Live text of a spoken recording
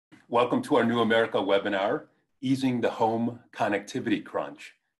Welcome to our New America webinar, Easing the Home Connectivity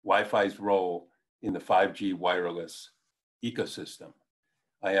Crunch, Wi-Fi's Role in the 5G Wireless Ecosystem.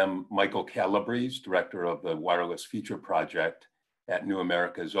 I am Michael Calabrese, Director of the Wireless Future Project at New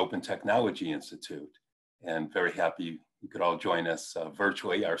America's Open Technology Institute, and very happy you could all join us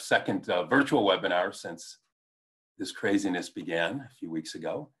virtually, our second virtual webinar since this craziness began a few weeks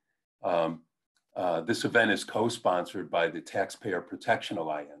ago. This event is co-sponsored by the Taxpayer Protection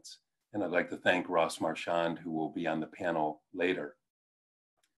Alliance, and I'd like to thank Ross Marchand, who will be on the panel later.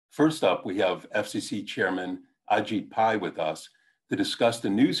 First up, we have FCC Chairman Ajit Pai with us to discuss the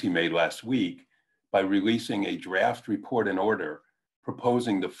news he made last week by releasing a draft report and order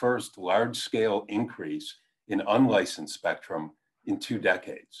proposing the first large-scale increase in unlicensed spectrum in 2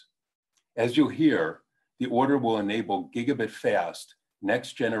 decades. As you'll hear, the order will enable gigabit-fast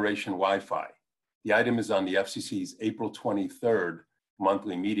next-generation Wi-Fi. The item is on the FCC's April 23rd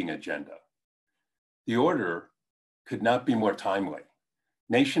monthly meeting agenda. The order could not be more timely.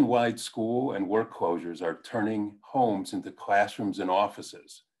 Nationwide school and work closures are turning homes into classrooms and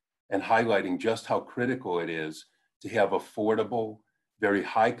offices and highlighting just how critical it is to have affordable, very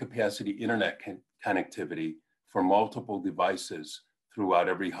high-capacity internet connectivity for multiple devices throughout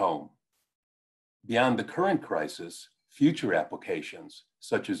every home. Beyond the current crisis, future applications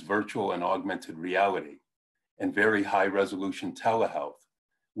such as virtual and augmented reality and very high-resolution telehealth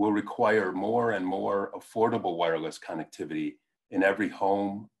will require more and more affordable wireless connectivity in every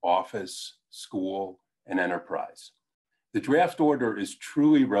home, office, school, and enterprise. The draft order is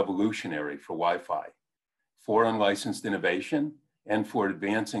truly revolutionary for Wi-Fi, for unlicensed innovation, and for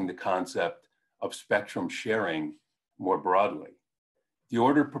advancing the concept of spectrum sharing more broadly. The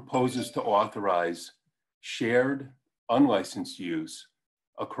order proposes to authorize shared, unlicensed use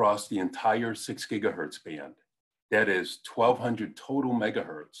across the entire 6 gigahertz band. That is 1,200 total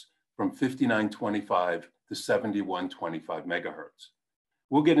megahertz from 5925 to 7125 megahertz.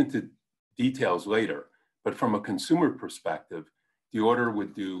 We'll get into details later, but from a consumer perspective, the order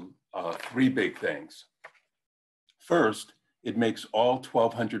would do 3 big things. First, it makes all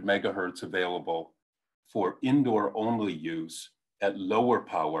 1,200 megahertz available for indoor-only use at lower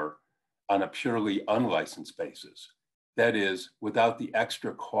power on a purely unlicensed basis. That is, without the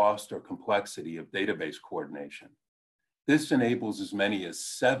extra cost or complexity of database coordination. This enables as many as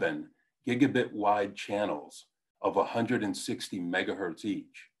 7 gigabit-wide channels of 160 megahertz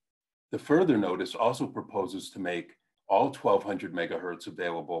each. The further notice also proposes to make all 1,200 megahertz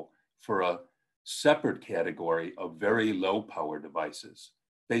available for a separate category of very low power devices,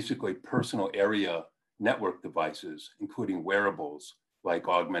 basically personal area network devices, including wearables like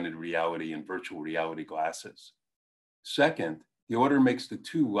augmented reality and virtual reality glasses. Second, the order makes the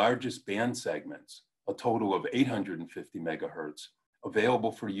 2 largest band segments, a total of 850 megahertz,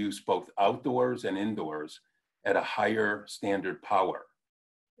 available for use both outdoors and indoors at a higher standard power.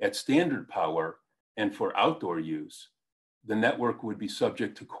 At standard power and for outdoor use, the network would be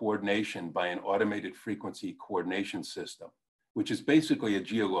subject to coordination by an automated frequency coordination system, which is basically a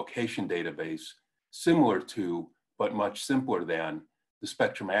geolocation database similar to, but much simpler than, the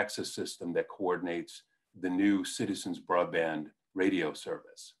spectrum access system that coordinates the new Citizens Broadband radio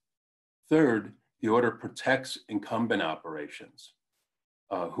service. Third, the order protects incumbent operations,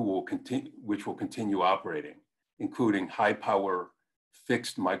 which will continue operating, including high power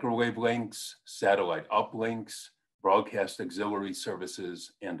fixed microwave links, satellite uplinks, broadcast auxiliary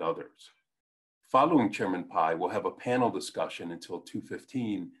services, and others. Following Chairman Pai, we'll have a panel discussion until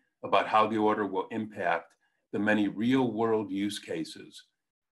 2:15 about how the order will impact the many real-world use cases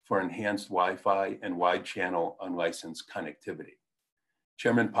for enhanced Wi-Fi and wide-channel unlicensed connectivity.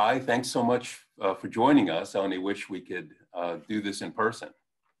 Chairman Pai, thanks so much for joining us. I only wish we could do this in person.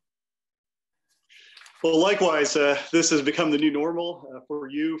 Well, likewise, this has become the new normal for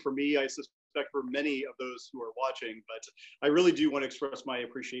you, for me, I suspect for many of those who are watching. But I really do want to express my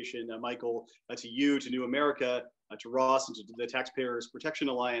appreciation, Michael, to you, to New America, to Ross, and to the Taxpayers Protection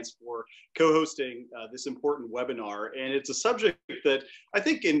Alliance for co-hosting this important webinar. And it's a subject that I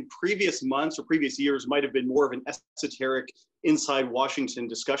think in previous months or previous years might have been more of an esoteric inside Washington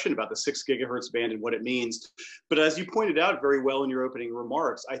discussion about the 6 gigahertz band and what it means. But as you pointed out very well in your opening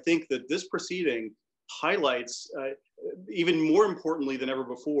remarks, I think that this proceeding highlights, even more importantly than ever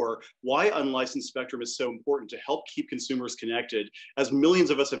before, why unlicensed spectrum is so important to help keep consumers connected as millions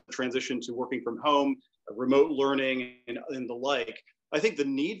of us have transitioned to working from home, remote learning, and the like. I think the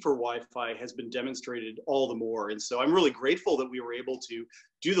need for Wi-Fi has been demonstrated all the more. And so I'm really grateful that we were able to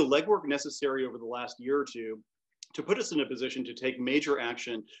do the legwork necessary over the last year or two to put us in a position to take major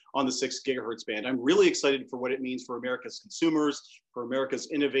action on the 6 gigahertz band. I'm really excited for what it means for America's consumers, for America's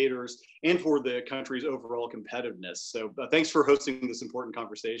innovators, and for the country's overall competitiveness. So thanks for hosting this important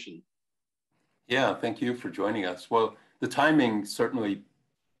conversation. Yeah, thank you for joining us. Well, the timing certainly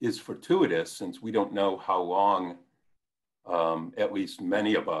is fortuitous since we don't know how long at least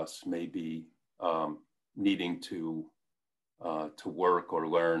many of us may be needing to work or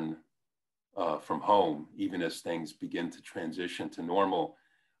learn from home, even as things begin to transition to normal.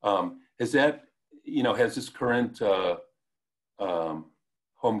 Has that, has this current home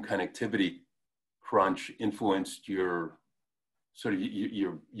connectivity crunch influenced your sort of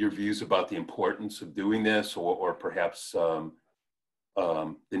your views about the importance of doing this, or perhaps the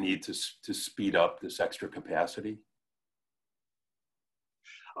need to speed up this extra capacity?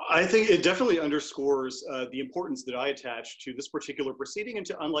 I think it definitely underscores the importance that I attach to this particular proceeding and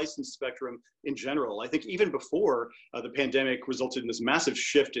to unlicensed spectrum in general. I think even before the pandemic resulted in this massive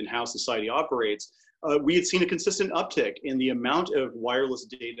shift in how society operates, we had seen a consistent uptick in the amount of wireless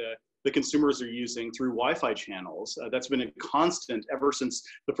data that consumers are using through Wi-Fi channels. That's been a constant ever since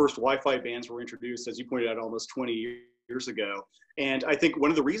the first Wi-Fi bands were introduced, as you pointed out, almost 20 years ago. And I think one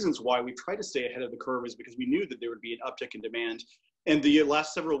of the reasons why we tried to stay ahead of the curve is because we knew that there would be an uptick in demand. And the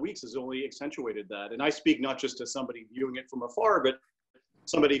last several weeks has only accentuated that. And I speak not just as somebody viewing it from afar, but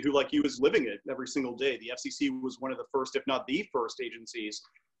somebody who, like you, is living it every single day. The FCC was one of the first, if not the first, agencies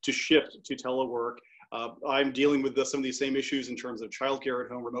to shift to telework. I'm dealing with some of these same issues in terms of childcare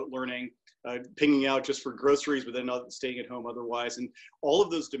at home, remote learning, pinging out just for groceries, but then not staying at home otherwise. And all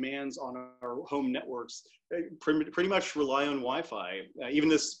of those demands on our home networks pretty much rely on Wi-Fi. Even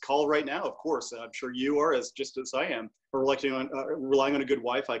this call right now, of course, I'm sure you are, just as I am, are relying on a good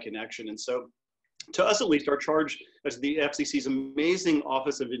Wi-Fi connection. And so, to us at least, our charge as the FCC's amazing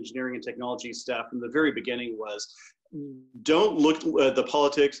Office of Engineering and Technology staff from the very beginning was, don't look at the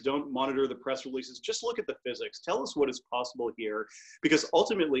politics, don't monitor the press releases, just look at the physics. Tell us what is possible here, because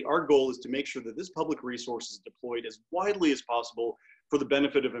ultimately our goal is to make sure that this public resource is deployed as widely as possible for the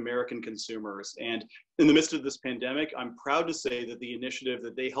benefit of American consumers. And in the midst of this pandemic, I'm proud to say that the initiative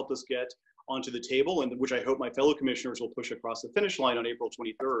that they helped us get onto the table, and which I hope my fellow commissioners will push across the finish line on April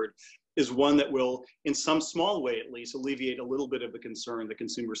 23rd, is one that will, in some small way at least, alleviate a little bit of the concern that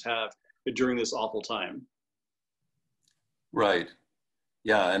consumers have during this awful time. Right.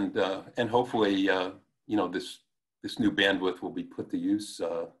 Yeah, and hopefully, this new bandwidth will be put to use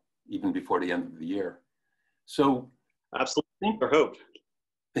even before the end of the year. So, absolutely, I hope.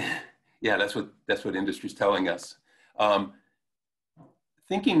 Yeah, that's what industry's telling us.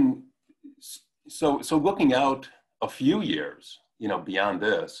 Thinking so looking out a few years, beyond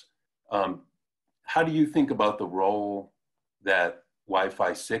this, how do you think about the role that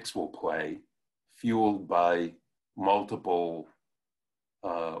Wi-Fi 6 will play, fueled by multiple,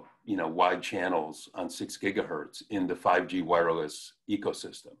 wide channels on 6 gigahertz in the 5G wireless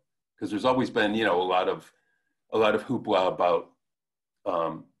ecosystem? Because there's always been, a lot of hoopla about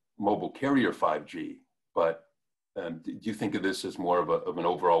mobile carrier 5G, but do you think of this as more of an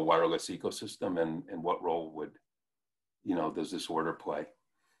overall wireless ecosystem, and what role would, does this order play?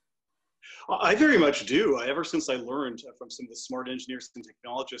 I very much do. Ever since I learned from some of the smart engineers and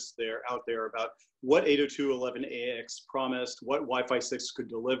technologists out there about what 802.11ax promised, what Wi-Fi 6 could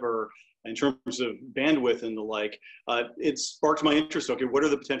deliver in terms of bandwidth and the like, it sparked my interest. Okay, what are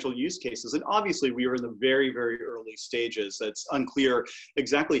the potential use cases? And obviously we are in the very, very early stages. It's unclear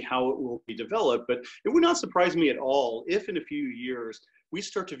exactly how it will be developed, but it would not surprise me at all if in a few years we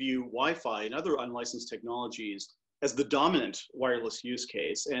start to view Wi-Fi and other unlicensed technologies as the dominant wireless use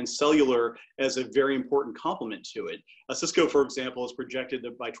case, and cellular as a very important complement to it. Cisco, for example, has projected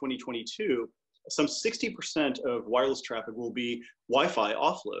that by 2022, some 60% of wireless traffic will be Wi-Fi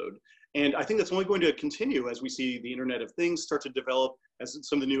offload. And I think that's only going to continue as we see the Internet of Things start to develop, as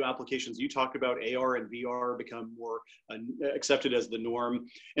some of the new applications you talked about, AR and VR, become more accepted as the norm.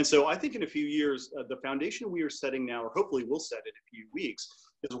 And so I think in a few years, the foundation we are setting now, or hopefully we'll set in a few weeks,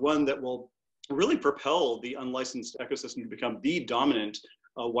 is one that will really propel the unlicensed ecosystem to become the dominant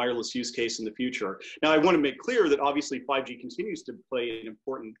wireless use case in the future. Now, I want to make clear that obviously 5G continues to play an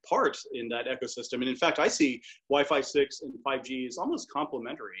important part in that ecosystem. And in fact, I see Wi-Fi 6 and 5G as almost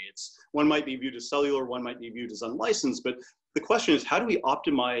complementary. One might be viewed as cellular, one might be viewed as unlicensed, but the question is, how do we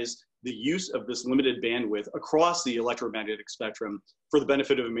optimize the use of this limited bandwidth across the electromagnetic spectrum for the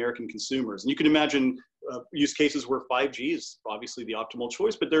benefit of American consumers? And you can imagine use cases where 5G is obviously the optimal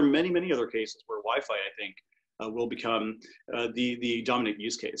choice, but there are many, many other cases where Wi-Fi, I think, will become the dominant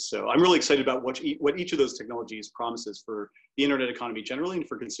use case. So I'm really excited about what each of those technologies promises for the internet economy generally and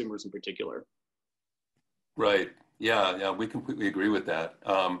for consumers in particular. Right. Yeah, yeah, we completely agree with that.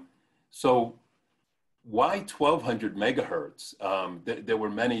 So why 1200 megahertz? There were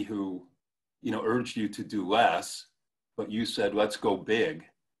many who, urged you to do less, but you said, let's go big.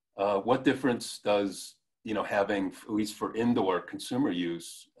 What difference does, having, at least for indoor consumer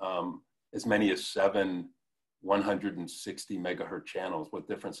use, as many as 160 megahertz channels, what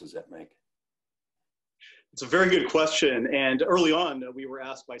difference does that make? It's a very good question. And early on, we were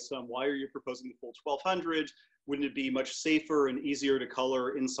asked by some, why are you proposing the full 1200? Wouldn't it be much safer and easier to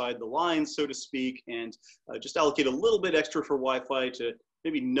color inside the lines, so to speak, and just allocate a little bit extra for Wi-Fi to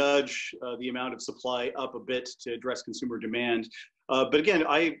maybe nudge the amount of supply up a bit to address consumer demand? But again,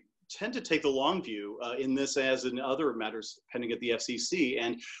 I tend to take the long view in this as in other matters pending at the FCC.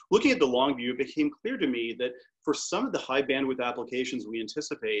 And looking at the long view, it became clear to me that for some of the high bandwidth applications we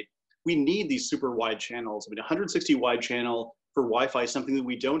anticipate, we need these super wide channels. I mean, 160 wide channel for Wi-Fi is something that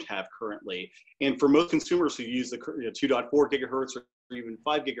we don't have currently. And for most consumers who use the 2.4 gigahertz or even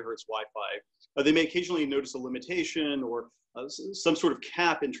 5 gigahertz Wi-Fi, they may occasionally notice a limitation or some sort of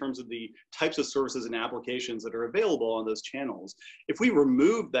cap in terms of the types of services and applications that are available on those channels. If we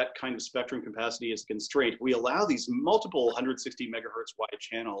remove that kind of spectrum capacity as a constraint, we allow these multiple 160 megahertz wide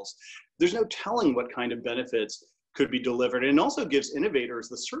channels, there's no telling what kind of benefits could be delivered. And it also gives innovators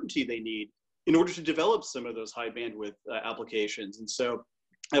the certainty they need in order to develop some of those high bandwidth applications. And so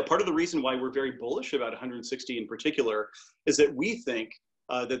part of the reason why we're very bullish about 160 in particular is that we think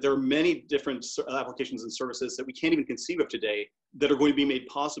that there are many different applications and services that we can't even conceive of today that are going to be made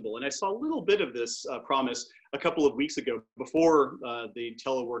possible. And I saw a little bit of this promise a couple of weeks ago before the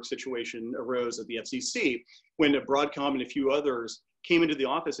telework situation arose at the FCC, when Broadcom and a few others came into the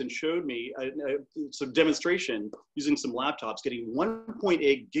office and showed me some demonstration using some laptops getting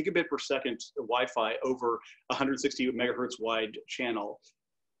 1.8 gigabit per second Wi-Fi over 160 megahertz wide channel.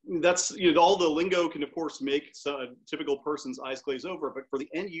 That's, all the lingo can of course make a typical person's eyes glaze over, but for the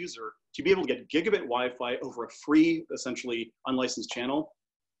end user to be able to get gigabit Wi-Fi over a free, essentially unlicensed channel,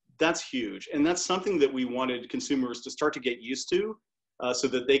 that's huge. And that's something that we wanted consumers to start to get used to so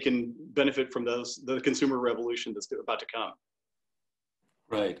that they can benefit from the consumer revolution that's about to come.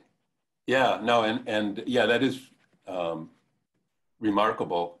 Right. Yeah, no, and yeah, that is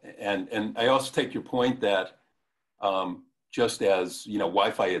remarkable. And I also take your point that just as,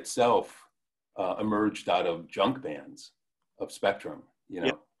 Wi-Fi itself emerged out of junk bands of spectrum,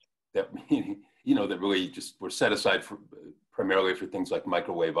 Yeah. that, that really just were set aside for primarily for things like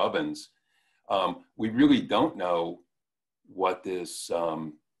microwave ovens. We really don't know what this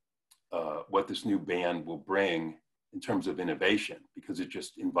new band will bring in terms of innovation, because it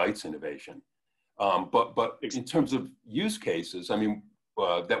just invites innovation. But in terms of use cases, I mean,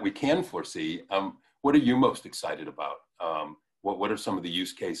 that we can foresee, what are you most excited about? What are some of the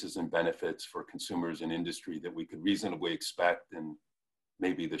use cases and benefits for consumers and industry that we could reasonably expect in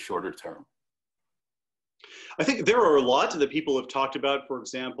maybe the shorter term? I think there are a lot that people have talked about, for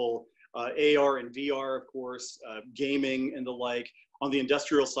example, AR and VR, of course, gaming and the like. On the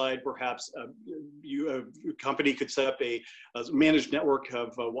industrial side, perhaps a company could set up a managed network of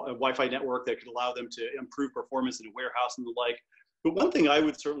a Wi-Fi network that could allow them to improve performance in a warehouse and the like. But one thing I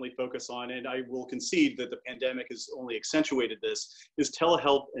would certainly focus on, and I will concede that the pandemic has only accentuated this, is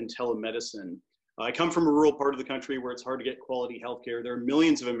telehealth and telemedicine. I come from a rural part of the country where it's hard to get quality healthcare. There are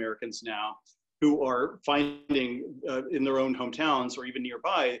millions of Americans now who are finding in their own hometowns or even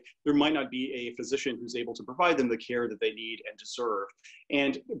nearby, there might not be a physician who's able to provide them the care that they need and deserve.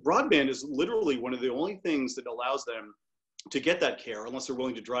 And broadband is literally one of the only things that allows them to get that care, unless they're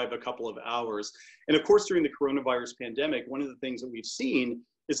willing to drive a couple of hours. And of course, during the coronavirus pandemic, one of the things that we've seen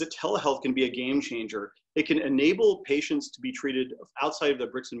is that telehealth can be a game changer. It can enable patients to be treated outside of the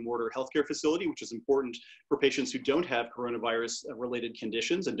bricks and mortar healthcare facility, which is important for patients who don't have coronavirus related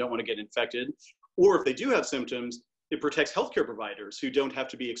conditions and don't want to get infected. Or if they do have symptoms, it protects healthcare providers who don't have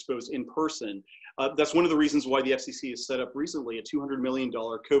to be exposed in person. That's one of the reasons why the FCC has set up recently a $200 million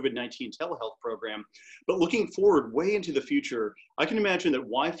COVID-19 telehealth program. But looking forward way into the future, I can imagine that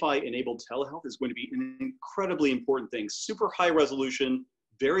Wi-Fi enabled telehealth is going to be an incredibly important thing. Super high resolution,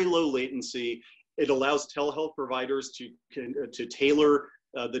 very low latency. It allows telehealth providers to tailor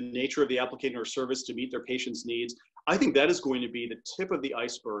the nature of the application or service to meet their patients' needs. I think that is going to be the tip of the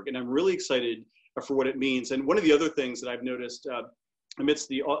iceberg, and I'm really excited for what it means. And one of the other things that I've noticed amidst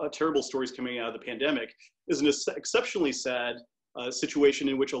the terrible stories coming out of the pandemic is an exceptionally sad situation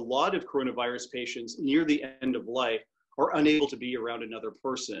in which a lot of coronavirus patients near the end of life are unable to be around another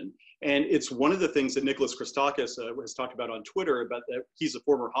person. And it's one of the things that Nicholas Christakis has talked about on Twitter, about that he's a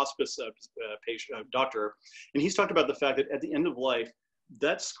former hospice doctor. And he's talked about the fact that at the end of life,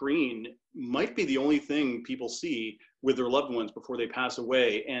 that screen might be the only thing people see with their loved ones before they pass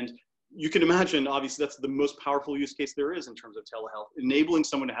away. And you can imagine, obviously, that's the most powerful use case there is in terms of telehealth, enabling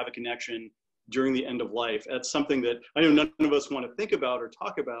someone to have a connection during the end of life. That's something that I know none of us want to think about or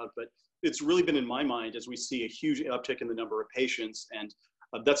talk about, but it's really been in my mind as we see a huge uptick in the number of patients. And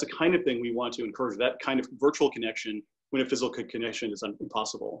that's the kind of thing we want to encourage, that kind of virtual connection when a physical connection is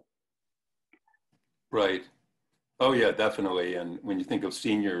impossible. Right. Oh yeah, definitely. And when you think of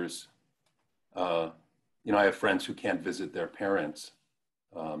seniors, you know, I have friends who can't visit their parents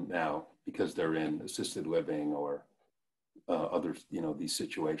now because they're in assisted living or other, you know, these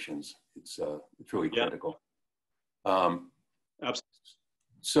situations. It's really critical. Absolutely.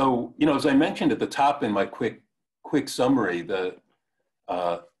 So, you know, as I mentioned at the top in my quick summary, the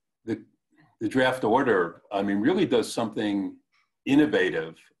draft order, I mean, really does something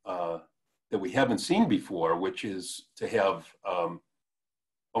innovative that we haven't seen before, which is to have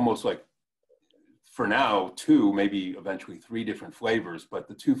almost like, for now, 2, maybe eventually 3 different flavors, but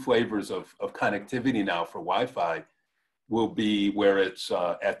the 2 flavors of connectivity now for Wi-Fi will be where it's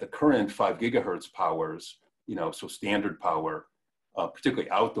at the current 5 gigahertz powers, you know, so standard power, particularly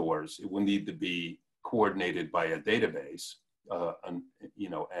outdoors, it will need to be coordinated by a database, you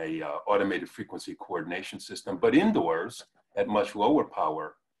know, a automated frequency coordination system. But indoors, at much lower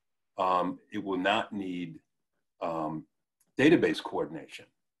power, it will not need database coordination,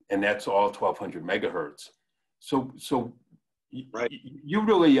 and that's all 1200 megahertz. So right. You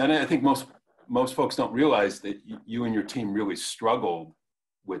really, and I think most folks don't realize that you and your team really struggled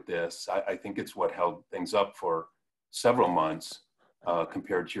with this. I think it's what held things up for several months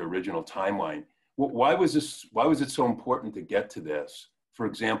compared to your original timeline. Why was it so important to get to this? For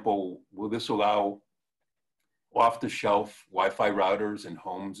example, will this allow off-the-shelf Wi-Fi routers in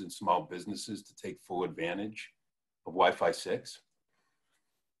homes and small businesses to take full advantage of Wi-Fi 6?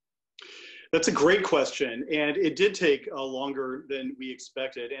 That's a great question. And it did take longer than we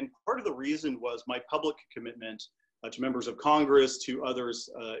expected. And part of the reason was my public commitment to members of Congress, to others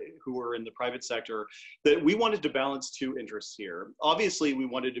who were in the private sector, that we wanted to balance 2 interests here. Obviously, we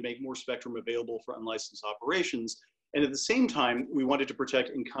wanted to make more spectrum available for unlicensed operations. And at the same time, we wanted to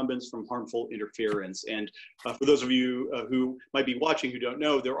protect incumbents from harmful interference. And for those of you who might be watching who don't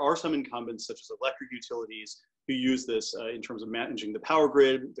know, there are some incumbents, such as electric utilities, who use this in terms of managing the power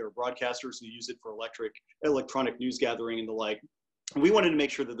grid. There are broadcasters who use it for electronic news gathering and the like. And we wanted to make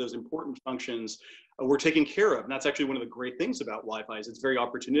sure that those important functions were taken care of. And that's actually one of the great things about Wi-Fi is it's very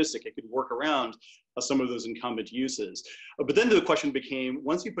opportunistic. It could work around some of those incumbent uses. But then the question became,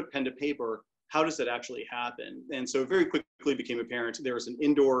 once you put pen to paper, how does that actually happen? And so very quickly became apparent there is an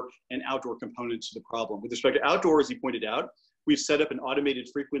indoor and outdoor component to the problem. With respect to outdoor, as you pointed out, we've set up an automated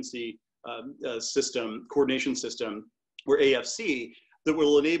frequency coordination system, or AFC, that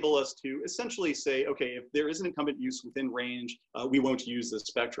will enable us to essentially say, okay, if there is an incumbent use within range, we won't use the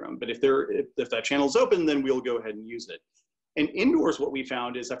spectrum. But if that channel is open, then we'll go ahead and use it. And indoors, what we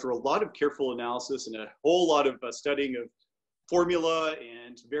found is after a lot of careful analysis and a whole lot of studying of formula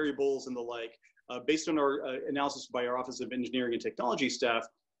and variables and the like, based on our analysis by our Office of Engineering and Technology staff,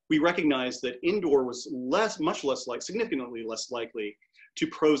 we recognized that indoor was significantly less likely to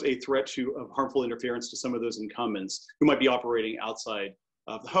pose a threat of harmful interference to some of those incumbents who might be operating outside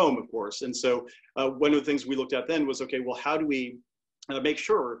of the home, of course. And so one of the things we looked at then was, okay, well, how do we make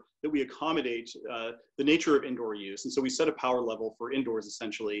sure that we accommodate the nature of indoor use? And so we set a power level for indoors,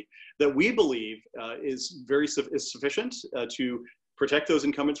 essentially, that we believe is sufficient to protect those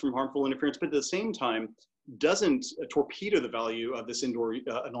incumbents from harmful interference, but at the same time, doesn't torpedo the value of this indoor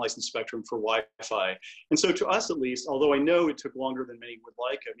unlicensed spectrum for Wi-Fi. And so to us, at least, although I know it took longer than many would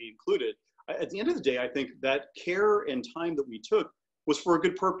like, me included, at the end of the day, I think that care and time that we took was for a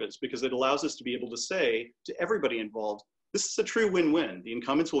good purpose, because it allows us to be able to say to everybody involved, this is a true win-win. The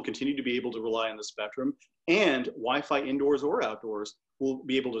incumbents will continue to be able to rely on the spectrum, and Wi-Fi indoors or outdoors will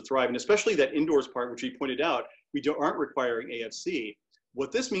be able to thrive. And especially that indoors part, which you pointed out, we aren't requiring AFC.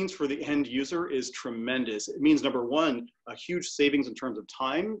 What this means for the end user is tremendous. It means, number one, a huge savings in terms of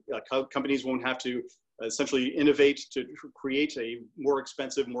time. Companies won't have to essentially innovate to create a more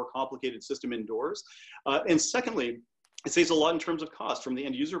expensive, more complicated system indoors. And secondly, it saves a lot in terms of cost. From the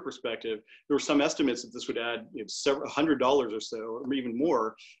end user perspective, there were some estimates that this would add several $100 or so, or even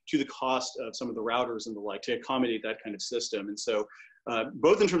more, to the cost of some of the routers and the like to accommodate that kind of system. And so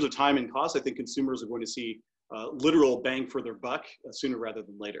both in terms of time and cost, I think consumers are going to see literal bang for their buck sooner rather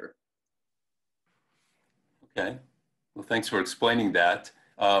than later. Okay, well, thanks for explaining that.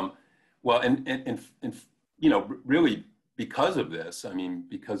 Well, and you know, really because of this, I mean,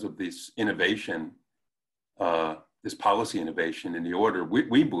 because of this innovation, this policy innovation in the order.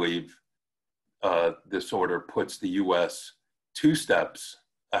 We believe this order puts the US 2 steps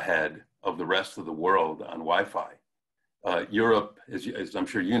ahead of the rest of the world on Wi-Fi. Europe, as I'm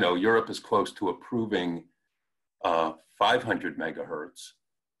sure you know, Europe is close to approving 500 megahertz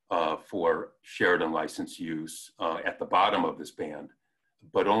for shared and licensed use at the bottom of this band,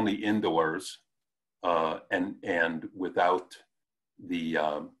 but only indoors and without the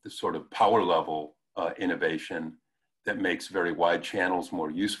sort of power level innovation that makes very wide channels more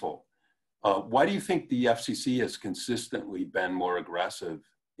useful. Why do you think the FCC has consistently been more aggressive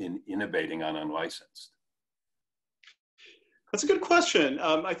in innovating on unlicensed? That's a good question.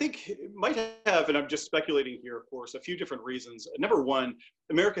 I think it might have, and I'm just speculating here, of course, a few different reasons. Number one,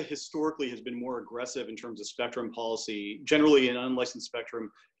 America historically has been more aggressive in terms of spectrum policy, generally in unlicensed spectrum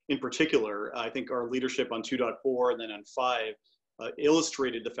in particular. I think our leadership on 2.4 and then on 5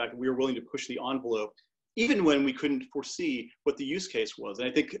 illustrated the fact that we were willing to push the envelope even when we couldn't foresee what the use case was. And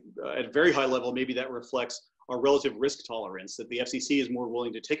I think at a very high level, maybe that reflects our relative risk tolerance, that the FCC is more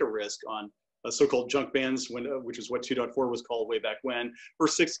willing to take a risk on so-called junk bands, which is what 2.4 was called way back when, or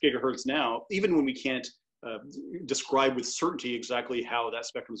 6 gigahertz now, even when we can't describe with certainty exactly how that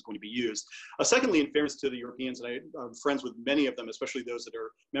spectrum is going to be used. Secondly, in fairness to the Europeans, and I'm friends with many of them, especially those that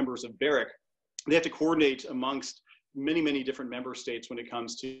are members of BEREC, they have to coordinate amongst many different member states when it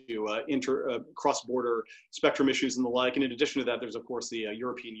comes to cross-border spectrum issues and the like. And in addition to that, there's of course the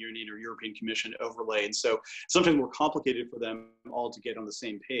European Union or European Commission overlay. And so sometimes more complicated for them all to get on the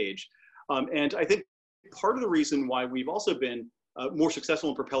same page. And I think part of the reason why we've also been more successful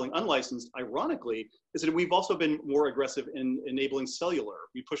in propelling unlicensed, ironically, is that we've also been more aggressive in enabling cellular.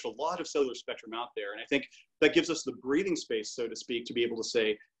 We push a lot of cellular spectrum out there. And I think that gives us the breathing space, so to speak, to be able to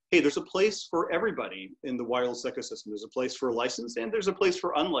say, hey, there's a place for everybody in the wireless ecosystem. There's a place for licensed and there's a place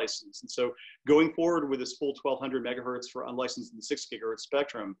for unlicensed. And so going forward with this full 1200 megahertz for unlicensed and 6 gigahertz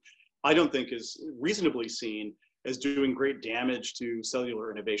spectrum, I don't think is reasonably seen as doing great damage to cellular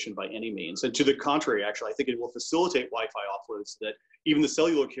innovation by any means. And to the contrary, actually, I think it will facilitate Wi-Fi offloads that even the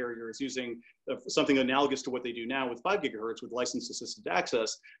cellular carriers using something analogous to what they do now with 5 gigahertz with license assisted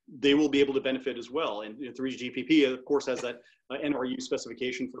access, they will be able to benefit as well. And 3GPP, of course, has that NRU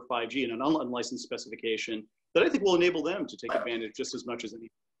specification for 5G and an unlicensed specification that I think will enable them to take advantage just as much as any.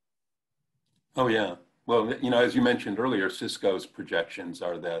 Oh, yeah. Well, you know, as you mentioned earlier, Cisco's projections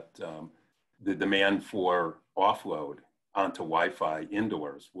are that the demand for offload onto Wi-Fi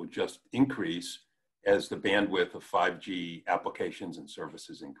indoors will just increase as the bandwidth of 5G applications and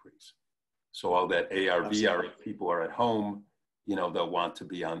services increase. So all that AR, VR, if people are at home, you know, they'll want to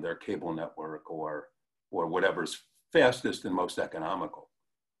be on their cable network or whatever's fastest and most economical.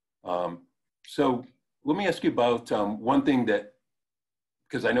 So let me ask you about one thing that,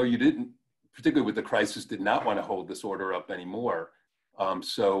 because I know you didn't, particularly with the crisis, did not want to hold this order up anymore.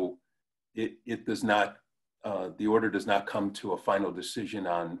 So it does not, the order does not come to a final decision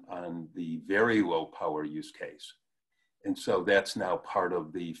on the very low power use case. And so that's now part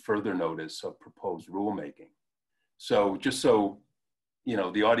of the further notice of proposed rulemaking. So just so, you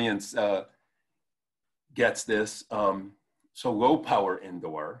know, the audience gets this, so low power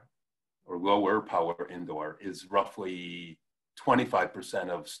indoor or lower power indoor is roughly 25%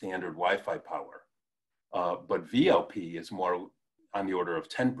 of standard Wi-Fi power, but VLP is more on the order of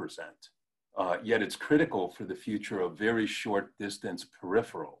 10%. Yet it's critical for the future of very short distance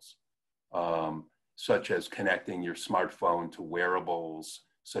peripherals, such as connecting your smartphone to wearables,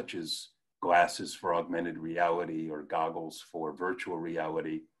 such as glasses for augmented reality or goggles for virtual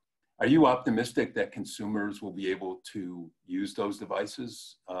reality. Are you optimistic that consumers will be able to use those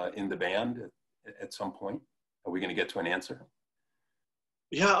devices in the band at some point? Are we going to get to an answer?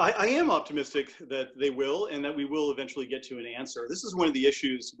 Yeah, I am optimistic that they will, and that we will eventually get to an answer. This is one of the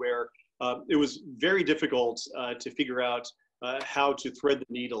issues where it was very difficult to figure out how to thread the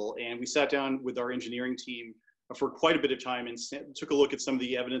needle. And we sat down with our engineering team for quite a bit of time and took a look at some of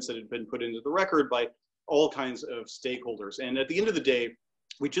the evidence that had been put into the record by all kinds of stakeholders. And at the end of the day,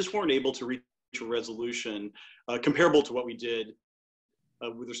 we just weren't able to reach a resolution comparable to what we did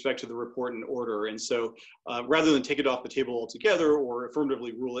with respect to the report and order. And so rather than take it off the table altogether or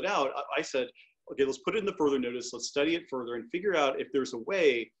affirmatively rule it out, I said, okay, let's put it in the further notice, let's study it further and figure out if there's a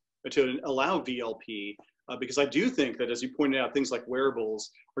way to allow VLP, because I do think that, as you pointed out, things like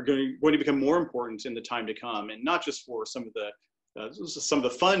wearables are going to become more important in the time to come, and not just for some of the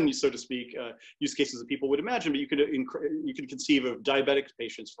fun, so to speak, use cases that people would imagine, but you could conceive of diabetic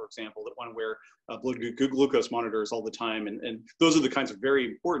patients, for example, that want to wear blood glucose monitors all the time, and those are the kinds of very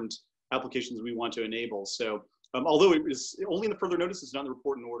important applications we want to enable. So Although it is only in the further notice, it's not in the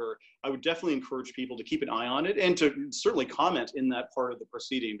report and order, I would definitely encourage people to keep an eye on it and to certainly comment in that part of the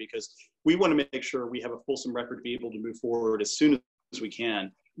proceeding, because we want to make sure we have a fulsome record to be able to move forward as soon as we can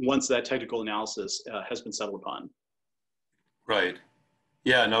once that technical analysis has been settled upon. Right.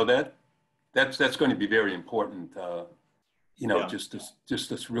 Yeah, no, that's going to be very important. You know, just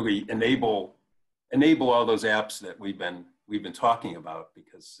to really enable all those apps that we've been talking about,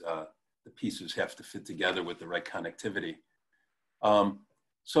 because the pieces have to fit together with the right connectivity.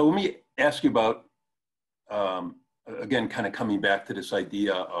 So let me ask you about, again, kind of coming back to this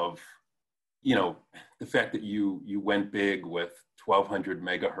idea of, you know, the fact that you went big with 1200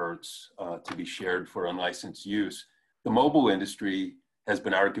 megahertz to be shared for unlicensed use. The mobile industry has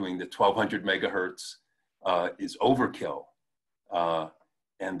been arguing that 1200 megahertz is overkill,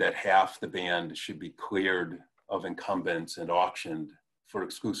 and that half the band should be cleared of incumbents and auctioned for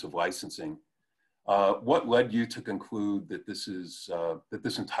exclusive licensing. What led you to conclude that that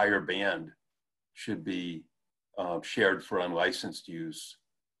this entire band should be shared for unlicensed use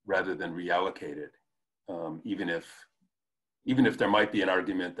rather than reallocated, even if there might be an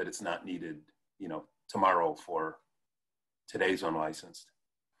argument that it's not needed, you know, tomorrow for today's unlicensed?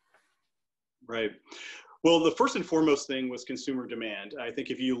 Right. Well, the first and foremost thing was consumer demand. I think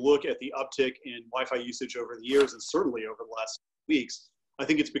if you look at the uptick in Wi-Fi usage over the years, and certainly over the last weeks, I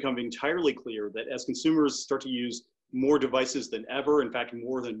think it's become entirely clear that as consumers start to use more devices than ever, in fact,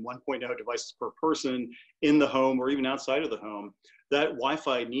 more than 1.0 devices per person in the home or even outside of the home, that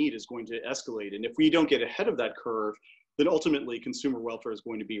Wi-Fi need is going to escalate. And if we don't get ahead of that curve, then ultimately consumer welfare is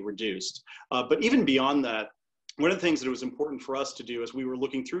going to be reduced. But even beyond that, one of the things that it was important for us to do as we were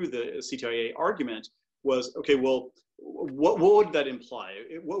looking through the CTIA argument was, okay, well, what would that imply?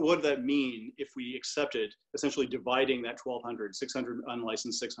 What would that mean if we accepted essentially dividing that 1200, 600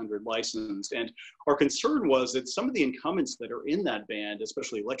 unlicensed, 600 licensed? And our concern was that some of the incumbents that are in that band,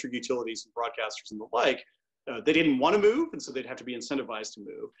 especially electric utilities and broadcasters and the like, they didn't want to move, and so they'd have to be incentivized to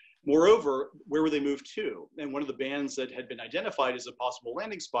move. Moreover, where would they move to? And one of the bands that had been identified as a possible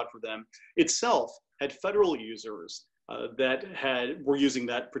landing spot for them itself had federal users that were using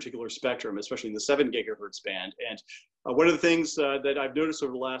that particular spectrum, especially in the 7 gigahertz band. And one of the things that I've noticed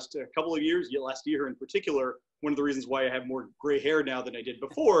over the last couple of years, last year in particular, one of the reasons why I have more gray hair now than I did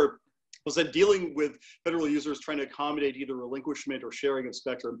before, was that dealing with federal users trying to accommodate either relinquishment or sharing of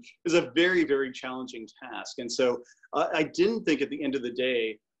spectrum is a very, very challenging task. And so I didn't think at the end of the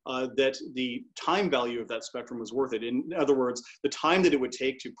day that the time value of that spectrum was worth it. In other words, the time that it would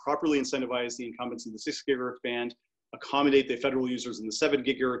take to properly incentivize the incumbents in the 6 gigahertz band, accommodate the federal users in the 7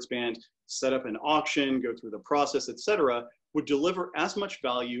 gigahertz band, set up an auction, go through the process, et cetera, would deliver as much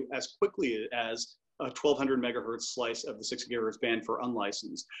value as quickly as a 1200 megahertz slice of the 6 gigahertz band for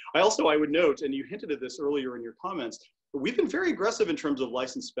unlicensed. I would note, and you hinted at this earlier in your comments, but we've been very aggressive in terms of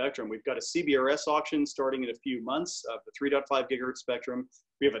licensed spectrum. We've got a CBRS auction starting in a few months of the 3.5 gigahertz spectrum.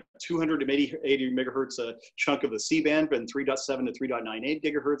 We have a 280 megahertz chunk of the C-band, and 3.7 to 3.98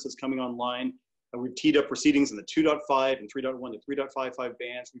 gigahertz is coming online. We've teed up proceedings in the 2.5 and 3.1 to 3.55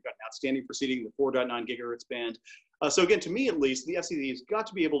 bands. We've got an outstanding proceeding in the 4.9 gigahertz band. So again, to me at least, the FCC has got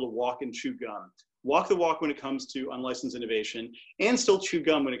to be able to walk and chew gum. Walk the walk when it comes to unlicensed innovation, and still chew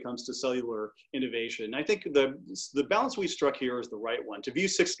gum when it comes to cellular innovation. I think the balance we struck here is the right one. To view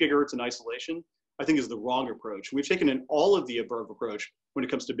 6 gigahertz in isolation, I think is the wrong approach. We've taken an all of the above approach when it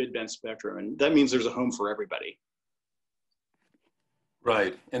comes to mid-band spectrum, and that means there's a home for everybody.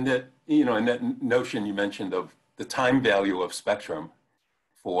 Right, and that, you know, and that notion you mentioned of the time value of spectrum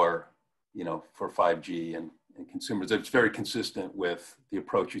for, you know, for 5G and consumers, it's very consistent with the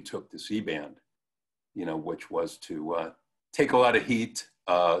approach you took to C-band, you know, which was to take a lot of heat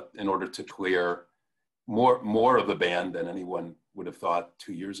in order to clear more of the band than anyone would have thought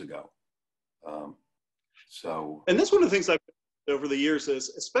 2 years ago. And that's one of the things I've over the years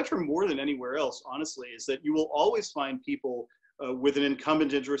is spectrum more than anywhere else, honestly, is that you will always find people with an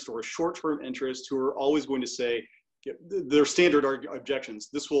incumbent interest or a short-term interest who are always going to say their standard objections.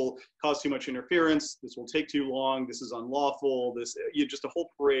 This will cause too much interference. This will take too long. This is unlawful. This, just a whole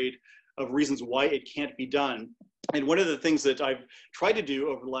parade of reasons why it can't be done. And one of the things that I've tried to do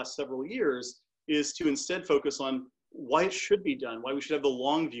over the last several years is to instead focus on why it should be done, why we should have the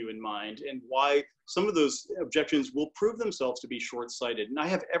long view in mind, and why some of those objections will prove themselves to be short-sighted. And I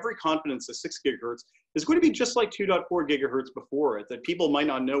have every confidence that 6 gigahertz is going to be just like 2.4 gigahertz before it, that people might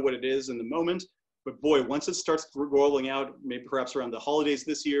not know what it is in the moment, but boy, once it starts rolling out, maybe perhaps around the holidays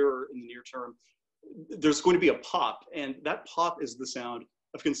this year or in the near term, there's going to be a pop, and that pop is the sound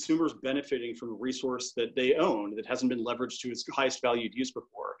of consumers benefiting from a resource that they own that hasn't been leveraged to its highest valued use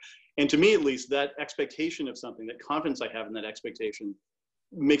before. And to me, at least, that expectation of something, that confidence I have in that expectation,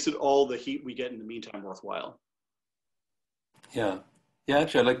 makes it all the heat we get in the meantime worthwhile. Yeah. Yeah,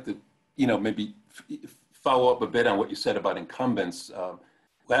 actually, I'd like to, maybe follow up a bit on what you said about incumbents.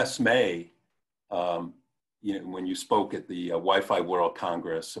 Last May, when you spoke at the Wi-Fi World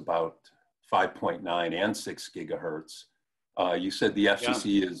Congress about 5.9 and 6 gigahertz, you said the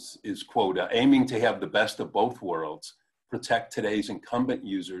FCC is quote, aiming to have the best of both worlds, protect today's incumbent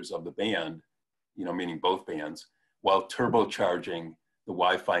users of the band, meaning both bands, while turbocharging the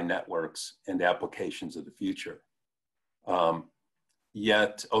Wi-Fi networks and applications of the future.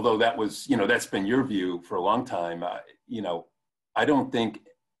 Yet, although that was, that's been your view for a long time, I don't think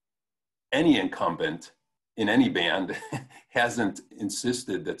any incumbent in any band hasn't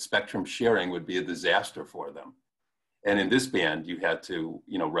insisted that spectrum sharing would be a disaster for them. And in this band, you had to,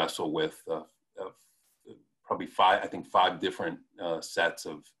 wrestle with probably five different sets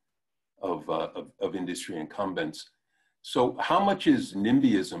of industry incumbents. So how much is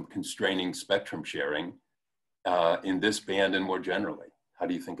NIMBYism constraining spectrum sharing in this band and more generally? How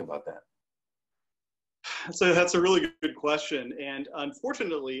do you think about that? So that's a really good question. And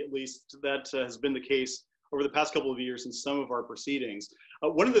unfortunately, at least, that has been the case over the past couple of years in some of our proceedings.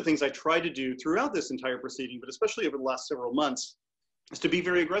 One of the things I tried to do throughout this entire proceeding, but especially over the last several months, is to be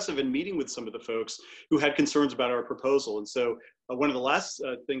very aggressive in meeting with some of the folks who had concerns about our proposal. And so one of the last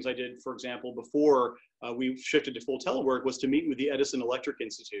things I did, for example, before we shifted to full telework, was to meet with the Edison Electric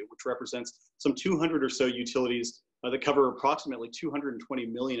Institute, which represents some 200 or so utilities that cover approximately 220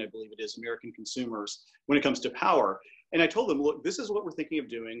 million, I believe it is, American consumers when it comes to power. And I told them, look, this is what we're thinking of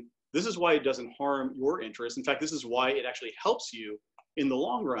doing. This is why it doesn't harm your interests. In fact, this is why it actually helps you in the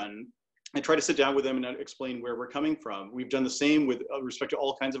long run. I try to sit down with them and explain where we're coming from. We've done the same with respect to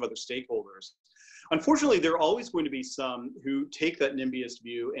all kinds of other stakeholders. Unfortunately, there are always going to be some who take that NIMBYist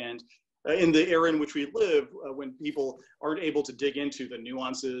view, and in the era in which we live, when people aren't able to dig into the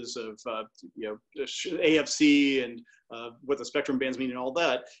nuances of AFC and what the spectrum bands mean and all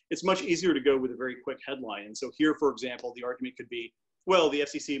that, it's much easier to go with a very quick headline. And so here, for example, the argument could be, well, the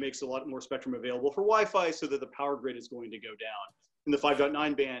FCC makes a lot more spectrum available for Wi-Fi so that the power grid is going to go down. In the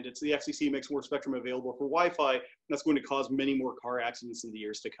 5.9 band, it's the FCC makes more spectrum available for Wi-Fi, and that's going to cause many more car accidents in the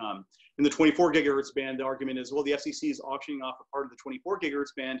years to come. In the 24 gigahertz band, the argument is, well, the FCC is auctioning off a part of the 24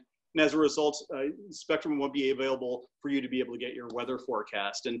 gigahertz band, and as a result, spectrum won't be available for you to be able to get your weather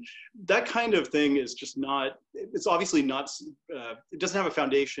forecast. And that kind of thing is just not, it's obviously not, it doesn't have a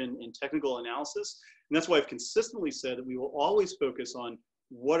foundation in technical analysis. And that's why I've consistently said that we will always focus on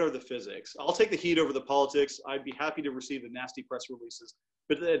what are the physics. I'll take the heat over the politics. I'd be happy to receive the nasty press releases.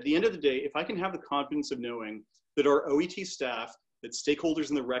 But at the end of the day, if I can have the confidence of knowing that our OET staff, that stakeholders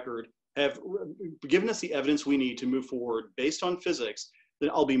in the record have given us the evidence we need to move forward based on physics, then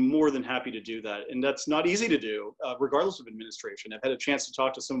I'll be more than happy to do that. And that's not easy to do, regardless of administration. I've had a chance to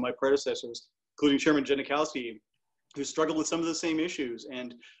talk to some of my predecessors, including Chairman Janikowski, who struggled with some of the same issues.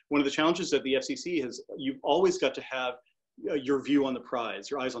 And one of the challenges that the FCC has, you've always got to have your view on the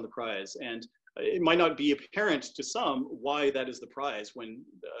prize, your eyes on the prize. And it might not be apparent to some why that is the prize when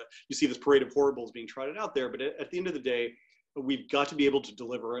you see this parade of horribles being trotted out there. But at the end of the day, we've got to be able to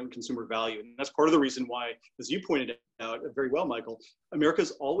deliver on consumer value. And that's part of the reason why, as you pointed out very well, Michael,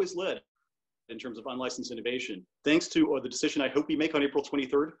 America's always led in terms of unlicensed innovation. Thanks to the decision I hope we make on April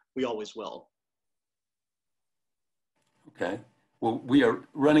 23rd, we always will. Okay. Well, we are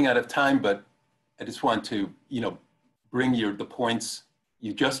running out of time, but I just want to, bring the points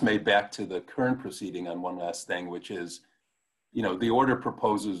you just made back to the current proceeding on one last thing, which is, the order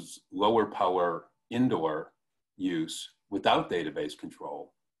proposes lower power indoor use without database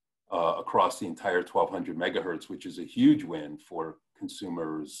control across the entire 1200 megahertz, which is a huge win for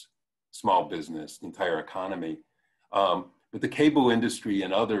consumers, small business, the entire economy. But the cable industry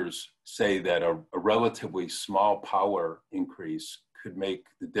and others say that a relatively small power increase could make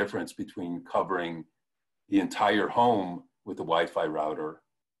the difference between covering the entire home with a Wi-Fi router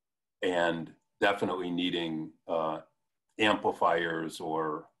and definitely needing amplifiers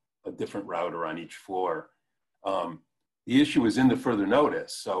or a different router on each floor. The issue is in the further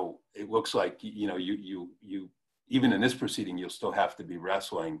notice, so it looks like you even in this proceeding you'll still have to be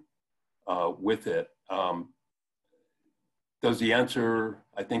wrestling with it. Does the answer,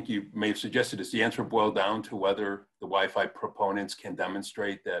 I think you may have suggested, does the answer boil down to whether the Wi-Fi proponents can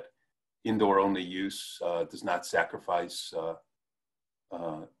demonstrate that indoor-only use does not sacrifice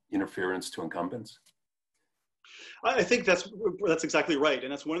interference to incumbents? I think that's exactly right,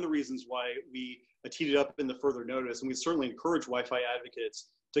 and that's one of the reasons why we teed it up in the further notice, and we certainly encourage Wi-Fi advocates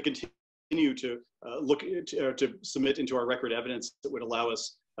to continue to to submit into our record evidence that would allow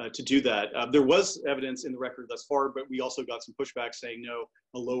us to do that. There was evidence in the record thus far, but we also got some pushback saying no,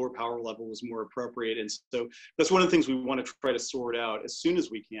 a lower power level was more appropriate, and so that's one of the things we want to try to sort out as soon as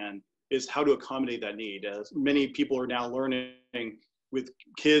we can, is how to accommodate that need. Many people are now learning with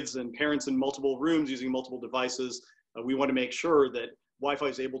kids and parents in multiple rooms using multiple devices. We want to make sure that Wi-Fi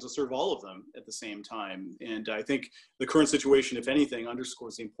is able to serve all of them at the same time. And I think the current situation, if anything,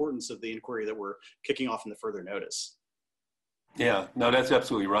 underscores the importance of the inquiry that we're kicking off in the further notice. Yeah, no, that's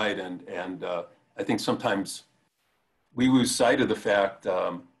absolutely right. And I think sometimes we lose sight of the fact,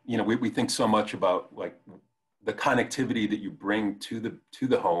 you know, we think so much about like the connectivity that you bring to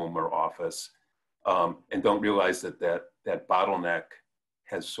the home or office, and don't realize that bottleneck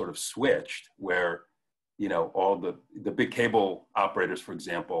has sort of switched, where, you know, all the big cable operators, for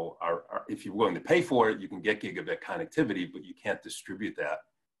example, are if you're willing to pay for it, you can get gigabit connectivity, but you can't distribute that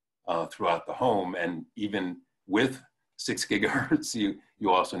throughout the home. And even with 6 gigahertz, you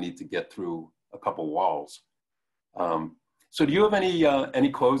also need to get through a couple walls. So do you have any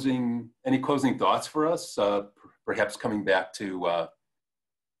closing thoughts for us? Perhaps coming back to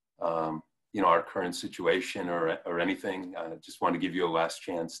you know, our current situation or anything. Just want to give you a last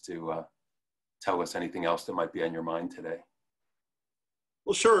chance to tell us anything else that might be on your mind today.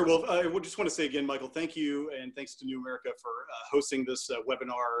 Well, sure. Well, I just want to say again, Michael, thank you, and thanks to New America for hosting this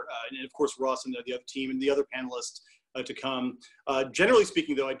webinar, and of course Ross and the other team and the other panelists to come. Generally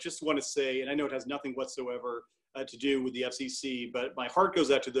speaking, though, I just want to say, and I know it has nothing whatsoever to do with the FCC, but my heart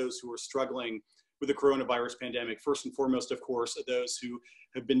goes out to those who are struggling with the coronavirus pandemic. First and foremost, of course, those who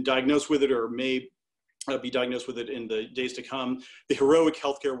have been diagnosed with it or may be diagnosed with it in the days to come. The heroic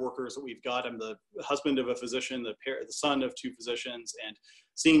healthcare workers that we've got. I'm the husband of a physician, the son of 2 physicians, and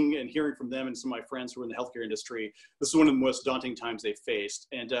seeing and hearing from them and some of my friends who are in the healthcare industry, this is one of the most daunting times they've faced.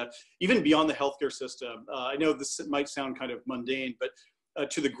 And even beyond the healthcare system, I know this might sound kind of mundane, but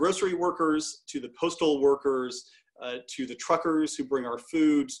to the grocery workers, to the postal workers, to the truckers who bring our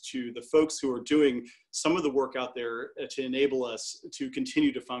food, to the folks who are doing some of the work out there to enable us to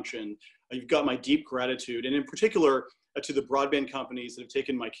continue to function. You've got my deep gratitude, and in particular to the broadband companies that have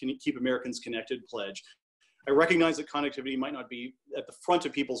taken my Keep Americans Connected pledge. I recognize that connectivity might not be at the front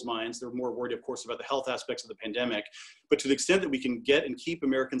of people's minds. They're more worried, of course, about the health aspects of the pandemic. But to the extent that we can get and keep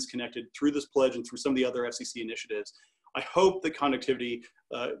Americans connected through this pledge and through some of the other FCC initiatives, I hope that connectivity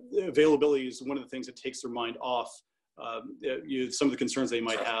availability is one of the things that takes their mind off some of the concerns they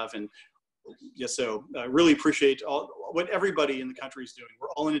might have. And yes, so I really appreciate what everybody in the country is doing. We're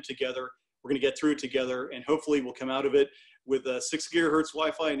all in it together. We're going to get through it together, and hopefully we'll come out of it with 6 gigahertz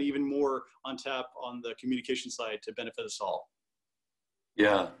Wi-Fi and even more on tap on the communication side to benefit us all.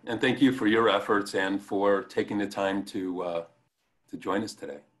 Yeah, and thank you for your efforts and for taking the time to join us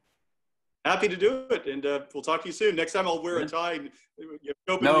today. Happy to do it, and we'll talk to you soon. Next time I'll wear a tie and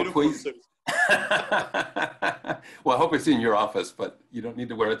open no, uniform please. suit. Well, I hope it's in your office, but you don't need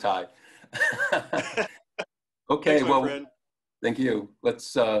to wear a tie. Okay, Thanks, well, friend. Thank you.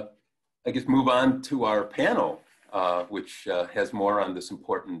 Let's, I guess, move on to our panel, which has more on this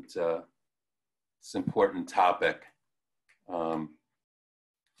important topic.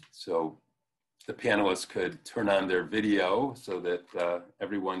 So the panelists could turn on their video so that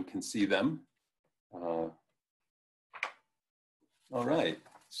everyone can see them. All right,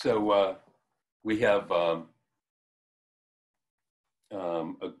 so we have a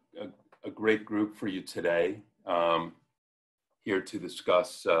great group for you today here to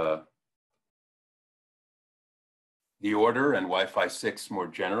discuss the order and Wi-Fi 6 more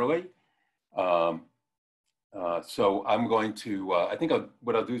generally. So I'm going to, I think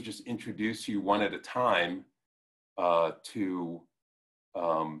what I'll do is just introduce you one at a time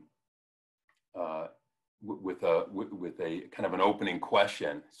with a kind of an opening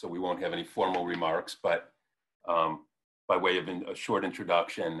question. So we won't have any formal remarks, but by way of a short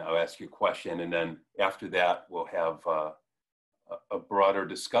introduction, I'll ask you a question, and then after that, we'll have a broader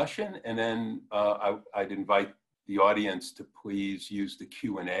discussion. And then I'd invite the audience to please use the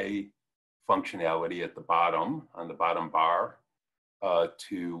Q&A functionality at the bottom, on the bottom bar,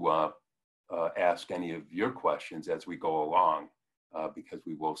 to ask any of your questions as we go along, because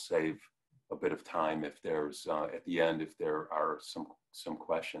we will save a bit of time if there's, at the end, if there are some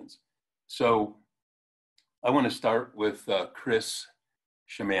questions. So I want to start with Chris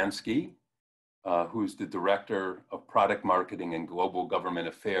Szymanski, who's the Director of Product Marketing and Global Government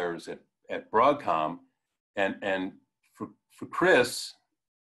Affairs at Broadcom. And for Chris,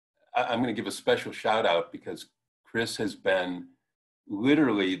 I'm going to give a special shout out because Chris has been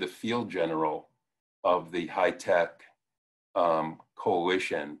literally the field general of the high-tech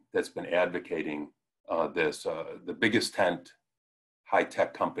coalition that's been advocating this, the biggest tent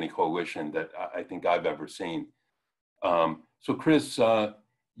high-tech company coalition that I think I've ever seen. So Chris,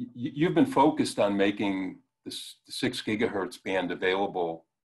 you've been focused on making the 6 gigahertz band available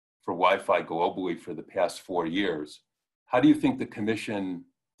for Wi-Fi globally for the past 4 years. How do you think the commission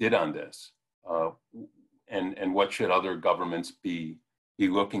did on this? And what should other governments be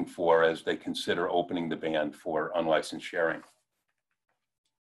looking for as they consider opening the band for unlicensed sharing?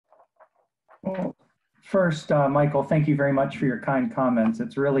 Well, first, Michael, thank you very much for your kind comments.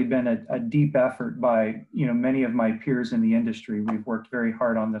 It's really been a deep effort by many of my peers in the industry. We've worked very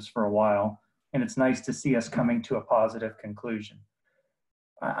hard on this for a while, and it's nice to see us coming to a positive conclusion.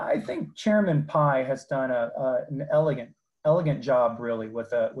 I think Chairman Pai has done an elegant job, really,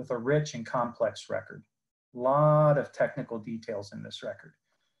 with a rich and complex record. A lot of technical details in this record,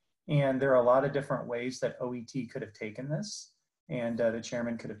 and there are a lot of different ways that OET could have taken this. And the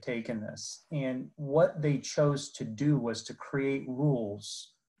chairman could have taken this. And what they chose to do was to create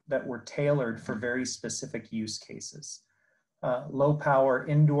rules that were tailored for very specific use cases. Low power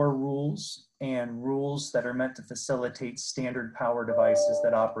indoor rules and rules that are meant to facilitate standard power devices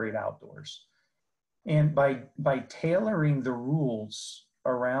that operate outdoors. And by tailoring the rules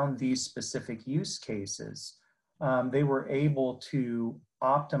around these specific use cases, they were able to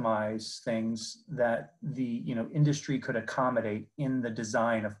optimize things that the industry could accommodate in the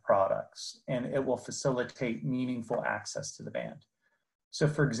design of products, and it will facilitate meaningful access to the band. So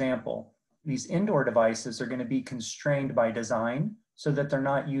for example, these indoor devices are going to be constrained by design so that they're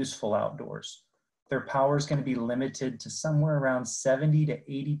not useful outdoors. Their power is going to be limited to somewhere around 70 to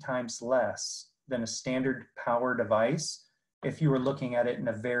 80 times less than a standard power device if you were looking at it in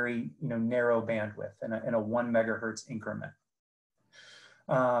a very narrow bandwidth in a 1 megahertz increment.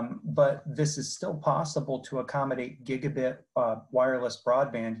 But this is still possible to accommodate gigabit wireless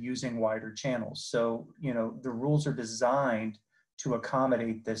broadband using wider channels. So, the rules are designed to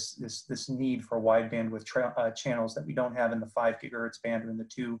accommodate this need for wide bandwidth channels that we don't have in the 5 gigahertz band or in the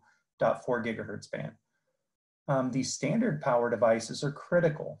 2.4 gigahertz band. These standard power devices are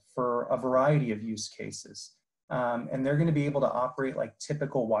critical for a variety of use cases. And they're going to be able to operate like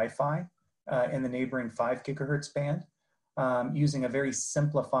typical Wi-Fi in the neighboring 5 gigahertz band. Using a very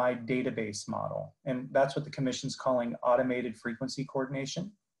simplified database model. And that's what the commission's calling automated frequency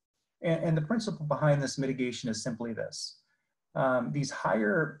coordination. And the principle behind this mitigation is simply this. These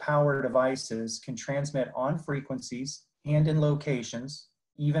higher power devices can transmit on frequencies and in locations,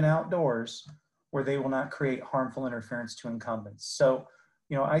 even outdoors, where they will not create harmful interference to incumbents. So,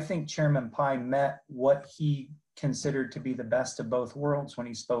 I think Chairman Pai met what he considered to be the best of both worlds when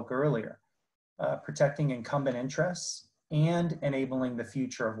he spoke earlier, protecting incumbent interests and enabling the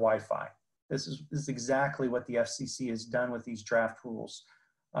future of Wi-Fi. This is exactly what the FCC has done with these draft rules.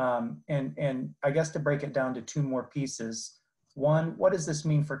 And I guess to break it down to 2 more pieces. One, what does this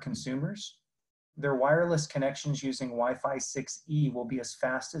mean for consumers? Their wireless connections using Wi-Fi 6E will be as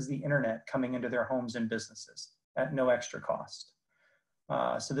fast as the internet coming into their homes and businesses at no extra cost.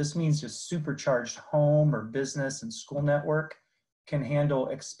 So this means a supercharged home or business and school network can handle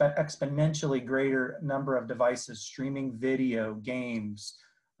exponentially greater number of devices streaming video, games,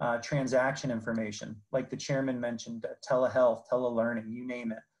 transaction information, like the chairman mentioned, telehealth, telelearning, you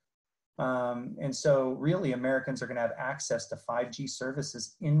name it. And so really Americans are going to have access to 5G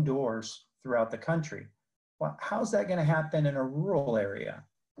services indoors throughout the country. Well, how's that going to happen in a rural area?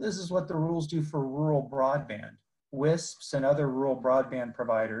 This is what the rules do for rural broadband. WISPs and other rural broadband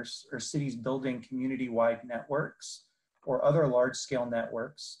providers or cities building community-wide networks or other large-scale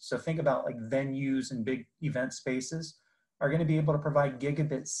networks. So think about like venues and big event spaces are going to be able to provide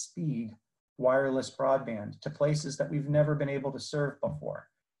gigabit speed wireless broadband to places that we've never been able to serve before.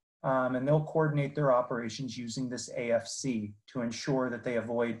 And they'll coordinate their operations using this AFC to ensure that they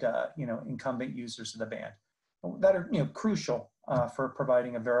avoid incumbent users of the band that are crucial for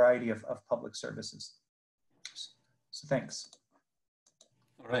providing a variety of public services. So thanks.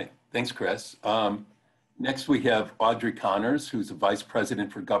 All right, thanks, Chris. Next, we have Audrey Connors, who's the Vice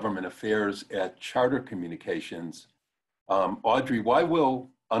President for Government Affairs at Charter Communications. Audrey, why will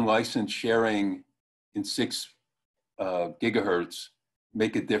unlicensed sharing in 6 gigahertz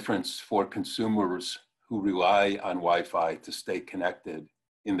make a difference for consumers who rely on Wi-Fi to stay connected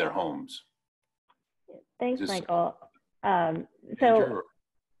in their homes? Thanks, Michael. So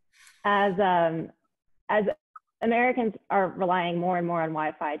as Americans are relying more and more on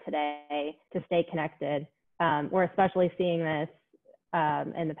Wi-Fi today to stay connected, we're especially seeing this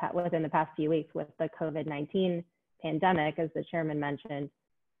within the past few weeks with the COVID-19 pandemic, as the chairman mentioned,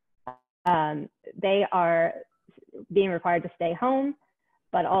 they are being required to stay home,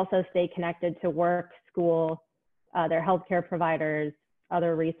 but also stay connected to work, school, their healthcare providers,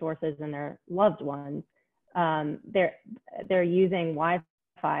 other resources, and their loved ones. They're using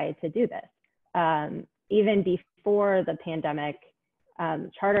Wi-Fi to do this. Even before the pandemic,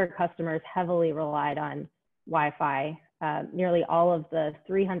 charter customers heavily relied on Wi-Fi. Nearly all of the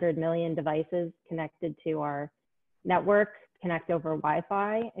 300 million devices connected to our network connect over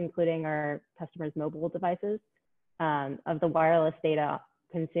Wi-Fi, including our customers' mobile devices. Of the wireless data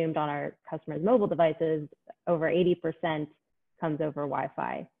consumed on our customers' mobile devices, over 80% comes over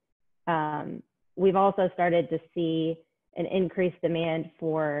Wi-Fi. We've also started to see an increased demand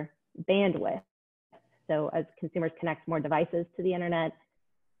for bandwidth. So as consumers connect more devices to the internet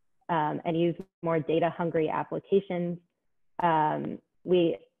and use more data-hungry applications,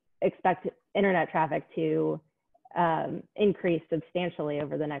 we expect internet traffic to increase substantially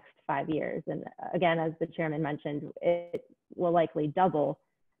over the next 5 years. And again, as the chairman mentioned, it will likely double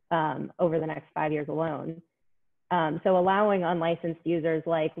over the next 5 years alone. So allowing unlicensed users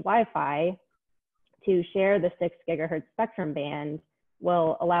like Wi-Fi to share the 6 gigahertz spectrum band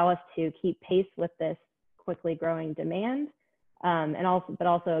will allow us to keep pace with this quickly growing demand, but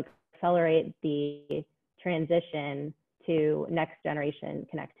also accelerate the transition to next generation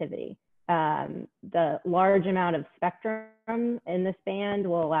connectivity. The large amount of spectrum in this band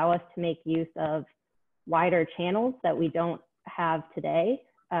will allow us to make use of wider channels that we don't have today,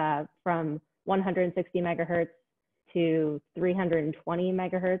 from 160 megahertz to 320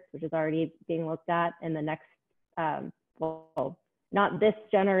 megahertz, which is already being looked at in the next, well, not this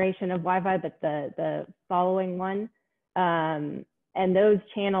generation of Wi-Fi, but the following one. And those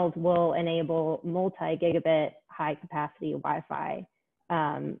channels will enable multi-gigabit high capacity Wi-Fi,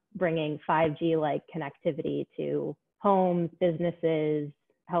 bringing 5G-like connectivity to homes, businesses,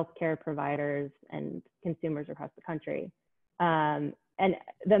 healthcare providers, and consumers across the country. And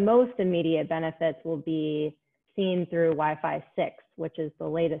the most immediate benefits will be seen through Wi-Fi 6, which is the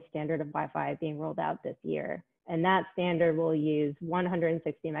latest standard of Wi-Fi being rolled out this year. And that standard will use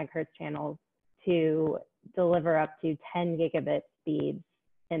 160 megahertz channels to deliver up to 10 gigabit speeds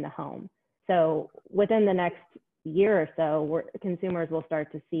in the home. So within the next year or so, consumers will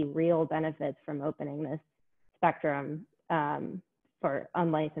start to see real benefits from opening this spectrum for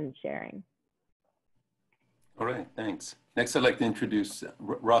unlicensed sharing. All right, thanks. Next, I'd like to introduce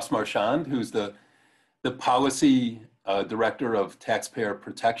Ross Marchand, who's the Policy Director of Taxpayer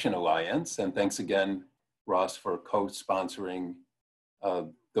Protection Alliance. And thanks again, Ross, for co-sponsoring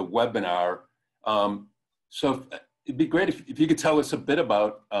the webinar. So it'd be great if you could tell us a bit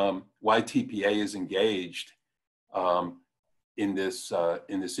about why TPA is engaged in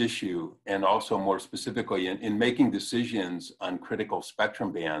this issue, and also more specifically in making decisions on critical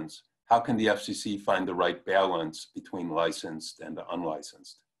spectrum bands. How can the FCC find the right balance between licensed and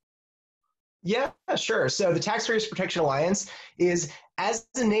unlicensed? Yeah, sure. So the Taxpayers Protection Alliance is, as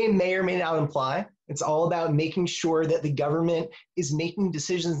the name may or may not imply, it's all about making sure that the government is making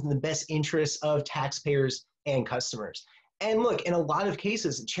decisions in the best interests of taxpayers and customers. And look, in a lot of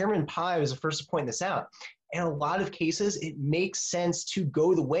cases, Chairman Pai was the first to point this out, in a lot of cases, it makes sense to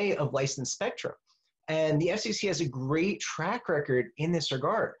go the way of licensed spectrum. And the FCC has a great track record in this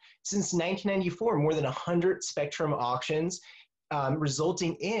regard. Since 1994, more than 100 spectrum auctions,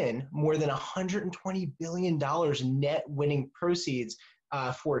 resulting in more than $120 billion net winning proceeds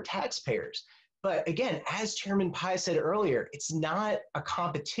for taxpayers. But again, as Chairman Pai said earlier, it's not a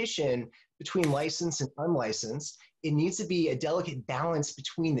competition between licensed and unlicensed. It needs to be a delicate balance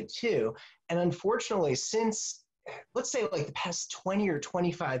between the two. And unfortunately, since, let's say, like the past 20 or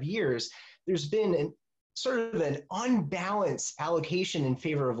 25 years, there's been sort of an unbalanced allocation in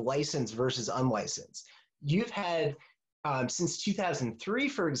favor of licensed versus unlicensed. You've had, since 2003,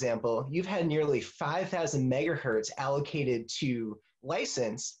 for example, you've had nearly 5,000 megahertz allocated to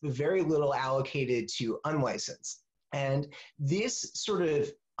licensed, but very little allocated to unlicensed. And this sort of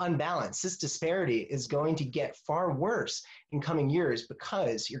unbalance, this disparity is going to get far worse in coming years,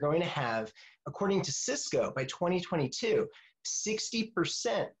 because you're going to have, according to Cisco, by 2022,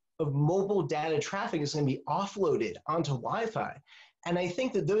 60% of mobile data traffic is going to be offloaded onto Wi-Fi. And I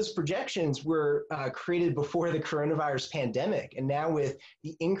think that those projections were created before the coronavirus pandemic. And now with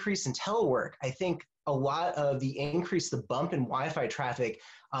the increase in telework, I think a lot of the increase, the bump in Wi-Fi traffic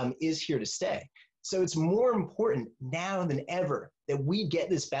is here to stay. So it's more important now than ever that we get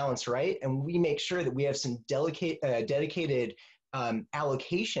this balance right, and we make sure that we have some dedicated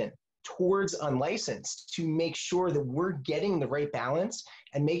allocation towards unlicensed to make sure that we're getting the right balance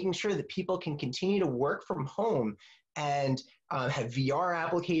and making sure that people can continue to work from home and have VR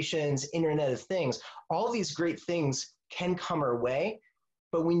applications, Internet of Things. All these great things can come our way,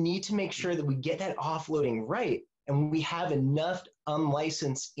 but we need to make sure that we get that offloading right and we have enough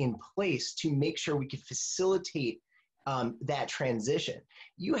unlicensed in place to make sure we can facilitate that transition.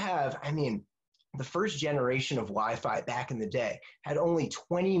 You have, I mean, the first generation of Wi-Fi back in the day had only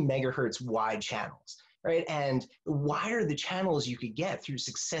 20 megahertz wide channels, right? And the wider the channels you could get through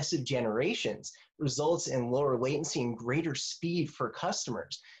successive generations results in lower latency and greater speed for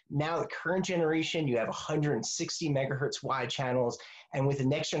customers. Now, the current generation, you have 160 megahertz wide channels, and with the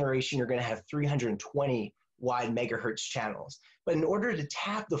next generation, you're going to have 320 wide megahertz channels. But in order to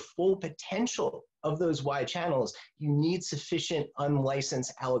tap the full potential of those wide channels, you need sufficient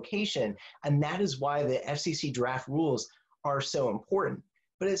unlicensed allocation. And that is why the FCC draft rules are so important.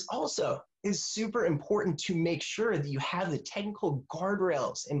 But it's also is super important to make sure that you have the technical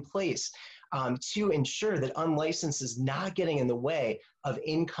guardrails in place to ensure that unlicensed is not getting in the way of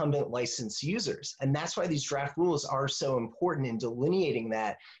incumbent licensed users. And that's why these draft rules are so important in delineating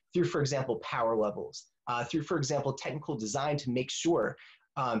that through, for example, power levels, through, for example, technical design to make sure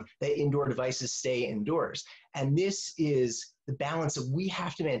that indoor devices stay indoors. And this is the balance that we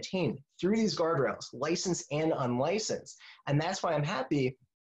have to maintain through these guardrails, licensed and unlicensed. And that's why I'm happy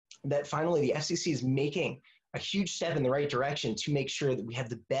that finally the FCC is making a huge step in the right direction to make sure that we have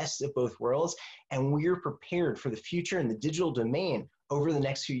the best of both worlds and we're prepared for the future in the digital domain over the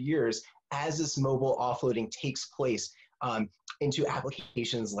next few years as this mobile offloading takes place into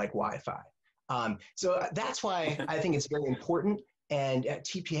applications like Wi-Fi. So that's why I think it's very important. And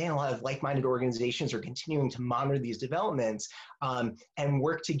TPA and a lot of like-minded organizations are continuing to monitor these developments and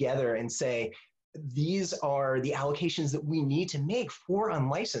work together and say, these are the allocations that we need to make for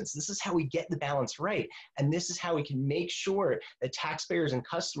unlicensed. This is how we get the balance right. And this is how we can make sure that taxpayers and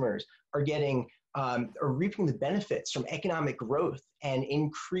customers are getting are reaping the benefits from economic growth and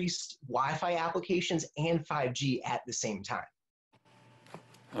increased Wi-Fi applications and 5G at the same time.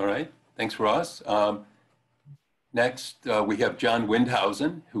 All right, thanks, Ross. Next, we have John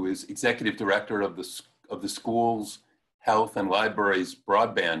Windhausen, who is Executive Director of the Schools, Health, and Libraries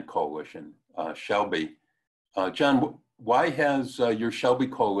Broadband Coalition, Shelby. John, why has your Shelby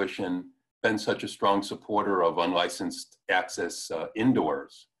Coalition been such a strong supporter of unlicensed access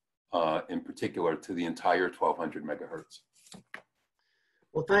indoors, in particular to the entire 1200 megahertz?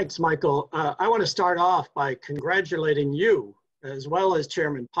 Well, thanks, Michael. I want to start off by congratulating you, as well as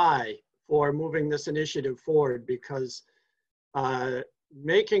Chairman Pai, for moving this initiative forward, because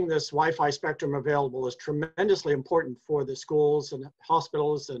making this Wi-Fi spectrum available is tremendously important for the schools and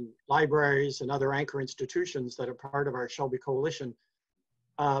hospitals and libraries and other anchor institutions that are part of our Shelby Coalition.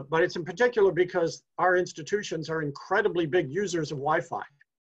 But it's in particular because our institutions are incredibly big users of Wi-Fi.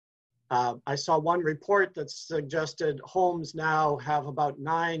 I saw one report that suggested homes now have about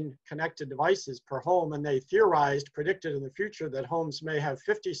 9 connected devices per home, and they predicted in the future that homes may have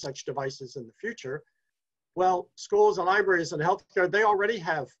 50 such devices in the future. Well, schools and libraries and healthcare, they already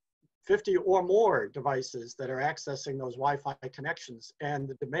have 50 or more devices that are accessing those Wi-Fi connections, and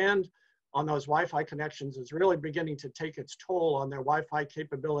the demand on those Wi-Fi connections is really beginning to take its toll on their Wi-Fi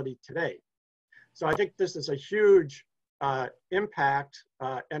capability today. So I think this is a huge impact,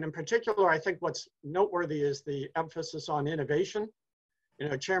 and in particular, I think what's noteworthy is the emphasis on innovation. You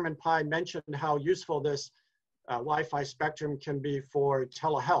know, Chairman Pai mentioned how useful this Wi-Fi spectrum can be for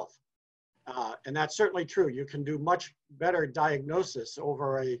telehealth, and that's certainly true. You can do much better diagnosis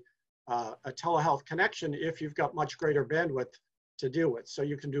over a telehealth connection if you've got much greater bandwidth to deal with. So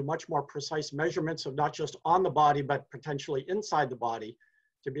you can do much more precise measurements of not just on the body, but potentially inside the body,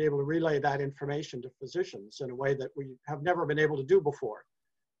 to be able to relay that information to physicians in a way that we have never been able to do before.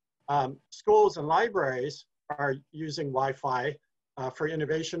 Schools and libraries are using Wi-Fi for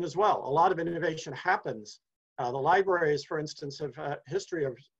innovation as well. A lot of innovation happens. The libraries, for instance, have a history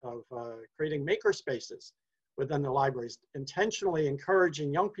of creating maker spaces within the libraries, intentionally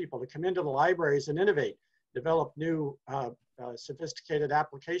encouraging young people to come into the libraries and innovate, develop new sophisticated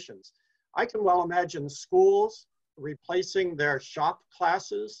applications. I can well imagine schools replacing their shop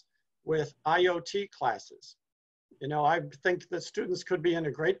classes with IoT classes. You know, I think that students could be in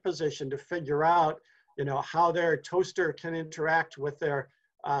a great position to figure out, you know, how their toaster can interact with their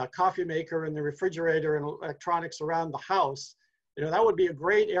coffee maker and the refrigerator and electronics around the house. You know, that would be a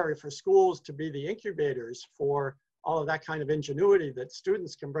great area for schools to be the incubators for all of that kind of ingenuity that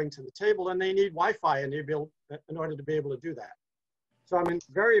students can bring to the table, and they need Wi-Fi in order to be able to do that. So I'm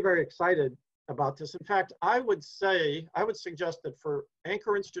very, very excited about this. In fact, I would suggest that for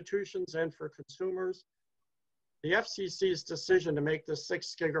anchor institutions and for consumers, the FCC's decision to make the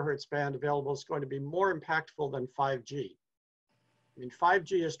 6 gigahertz band available is going to be more impactful than 5G. I mean,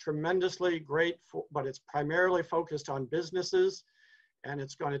 5G is tremendously great, but it's primarily focused on businesses, and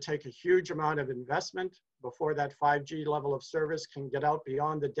it's going to take a huge amount of investment before that 5G level of service can get out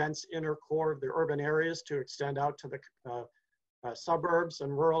beyond the dense inner core of the urban areas to extend out to the suburbs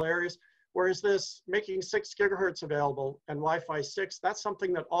and rural areas. Whereas this making 6 gigahertz available and Wi-Fi 6, that's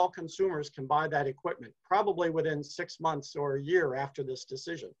something that all consumers can buy that equipment, probably within 6 months or a year after this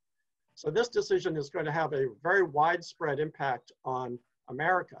decision. So this decision is going to have a very widespread impact on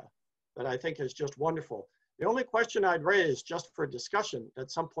America that I think is just wonderful. The only question I'd raise just for discussion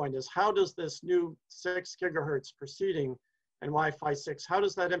at some point is how does this new 6 gigahertz proceeding and Wi-Fi 6, how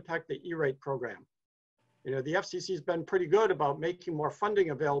does that impact the E-rate program? You know, the FCC has been pretty good about making more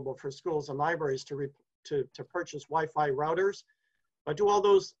funding available for schools and libraries to purchase Wi-Fi routers, but do all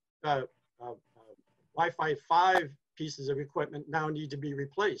those Wi-Fi 5 pieces of equipment now need to be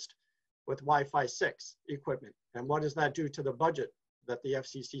replaced with Wi-Fi 6 equipment? And what does that do to the budget that the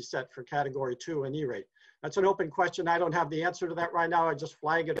FCC set for category 2 and E-rate? That's an open question. I don't have the answer to that right now. I just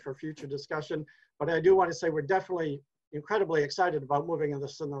flag it for future discussion, but I do want to say we're definitely incredibly excited about moving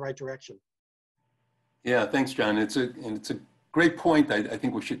this in the right direction. Yeah, thanks, John. It's a great point. I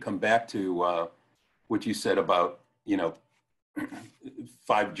think we should come back to what you said about, you know,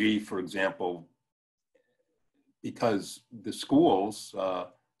 5G, for example, because the schools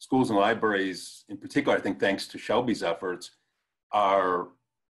and libraries in particular, I think thanks to Shelby's efforts, are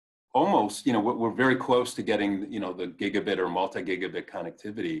almost, you know, we're very close to getting, you know, the gigabit or multi-gigabit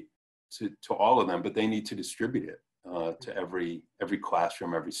connectivity to all of them, but they need to distribute it to every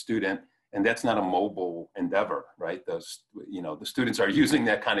classroom, every student. And that's not a mobile endeavor, right? Those, you know, the students are using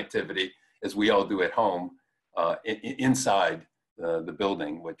that connectivity as we all do at home inside the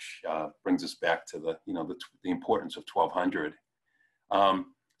building, which brings us back to the, you know, the importance of 1200.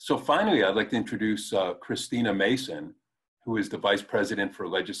 So finally, I'd like to introduce Christina Mason, who is the Vice President for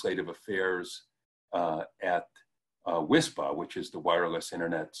Legislative Affairs at WISPA, which is the Wireless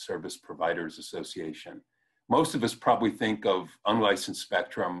Internet Service Providers Association. Most of us probably think of unlicensed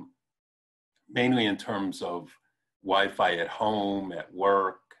spectrum mainly in terms of Wi-Fi at home, at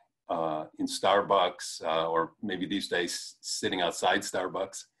work, in Starbucks, or maybe these days sitting outside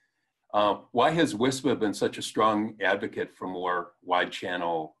Starbucks. Why has WISPA been such a strong advocate for more wide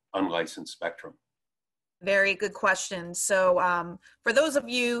channel unlicensed spectrum? Very good question. So for those of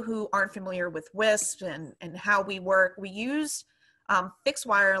you who aren't familiar with WISP and how we work, we use fixed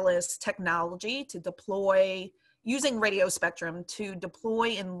wireless technology to deploy, using radio spectrum to deploy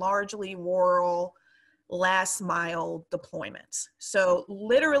in largely rural last mile deployments. So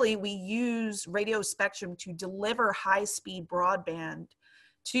literally we use radio spectrum to deliver high speed broadband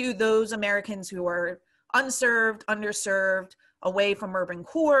to those Americans who are unserved, underserved, away from urban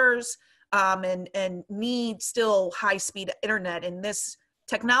cores, and need still high speed internet. And this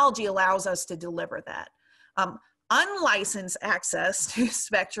technology allows us to deliver that. Unlicensed access to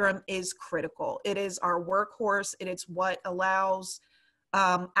spectrum is critical. It is our workhorse. It is what allows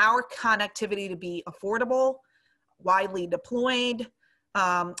our connectivity to be affordable, widely deployed,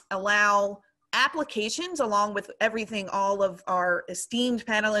 allow applications along with everything all of our esteemed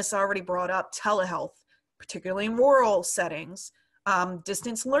panelists already brought up, telehealth, particularly in rural settings,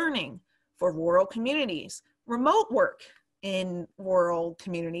 distance learning for rural communities, remote work in rural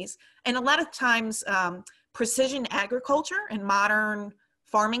communities, and a lot of times precision agriculture and modern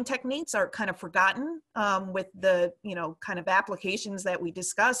farming techniques are kind of forgotten with the, you know, kind of applications that we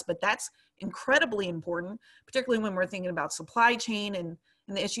discuss, but that's incredibly important, particularly when we're thinking about supply chain and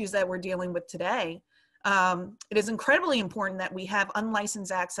the issues that we're dealing with today. It is incredibly important that we have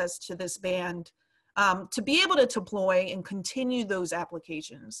unlicensed access to this band to be able to deploy and continue those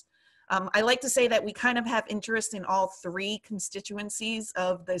applications. I like to say that we kind of have interest in all three constituencies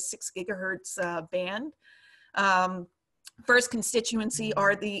of the 6 gigahertz band. First constituency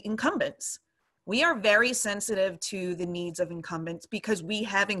are the incumbents. We are very sensitive to the needs of incumbents because we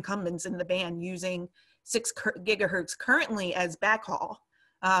have incumbents in the band using 6 gigahertz currently as backhaul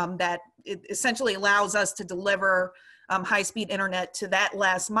that it essentially allows us to deliver high-speed internet to that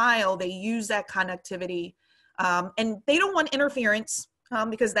last mile. They use that connectivity and they don't want interference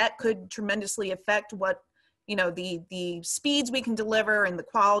because that could tremendously affect what, you know, the speeds we can deliver and the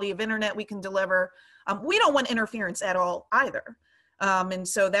quality of internet we can deliver. We don't want interference at all either. And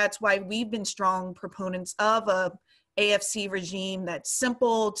so that's why we've been strong proponents of a AFC regime that's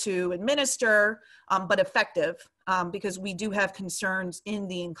simple to administer, but effective, because we do have concerns in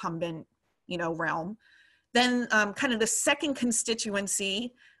the incumbent, realm. Then kind of the second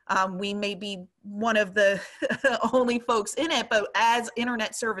constituency, we may be one of the only folks in it, but as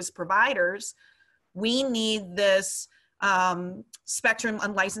internet service providers, we need this spectrum,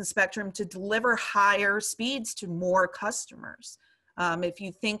 unlicensed spectrum, to deliver higher speeds to more customers. If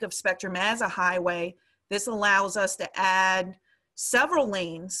you think of spectrum as a highway, this allows us to add several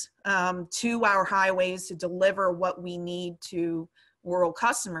lanes to our highways to deliver what we need to rural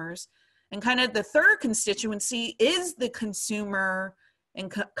customers. And kind of the third constituency is the consumer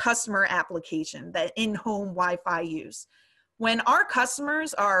and customer application, that in-home Wi-Fi use. When our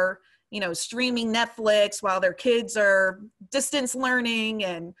customers are, streaming Netflix while their kids are distance learning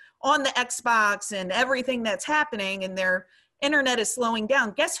and on the Xbox and everything that's happening, and their internet is slowing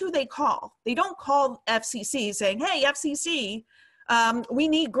down, guess who they call? They don't call FCC saying, hey, FCC, we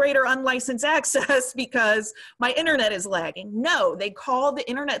need greater unlicensed access because my internet is lagging. No, they call the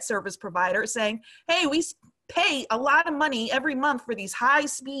internet service provider saying, hey, we pay a lot of money every month for these high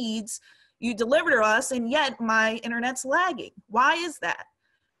speeds you deliver to us, and yet my internet's lagging. Why is that?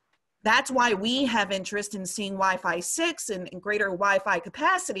 That's why we have interest in seeing Wi-Fi 6 and greater Wi-Fi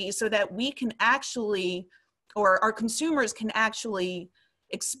capacity, so that we can actually, or our consumers can actually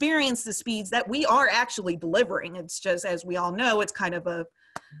experience the speeds that we are actually delivering. It's just, as we all know, it's kind of the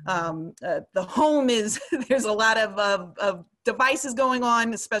home is, there's a lot of devices going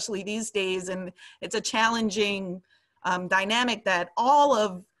on, especially these days, and it's a challenging dynamic that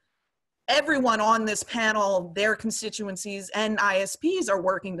everyone on this panel, their constituencies and ISPs are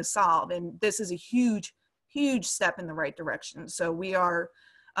working to solve. And this is a huge, huge step in the right direction. So we are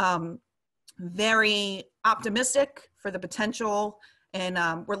very optimistic for the potential, and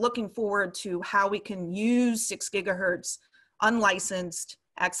we're looking forward to how we can use 6 gigahertz unlicensed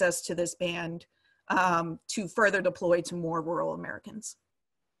access to this band to further deploy to more rural Americans.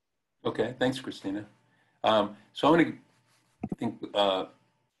 Okay, thanks, Christina. So I want to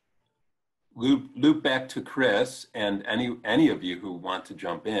loop back to Chris and any of you who want to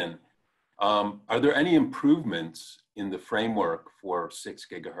jump in. Are there any improvements in the framework for 6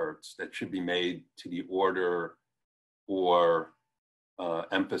 gigahertz that should be made to the order or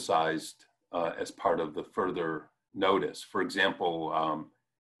emphasized as part of the further notice? For example,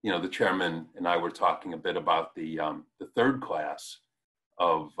 the chairman and I were talking a bit about the third class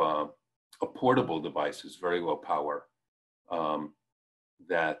of portable devices, very low power,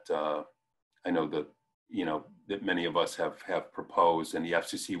 that I know that that many of us have proposed, and the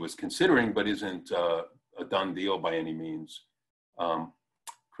FCC was considering, but isn't a done deal by any means.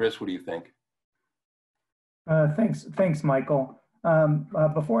 Chris, what do you think? Thanks, Michael.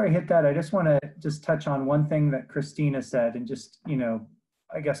 Before I hit that, I just want to touch on one thing that Christina said, and just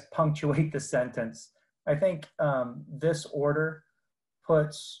I guess punctuate the sentence. I think this order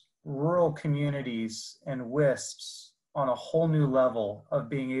puts rural communities and WISPs on a whole new level of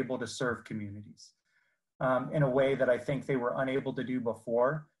being able to serve communities in a way that I think they were unable to do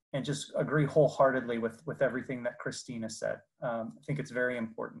before, and just agree wholeheartedly with everything that Christina said. I think it's very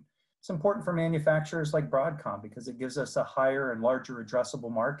important. It's important for manufacturers like Broadcom because it gives us a higher and larger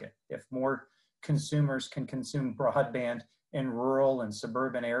addressable market. If more consumers can consume broadband in rural and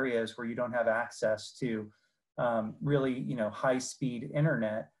suburban areas where you don't have access to really high-speed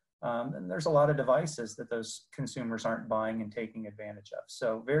internet, and there's a lot of devices that those consumers aren't buying and taking advantage of.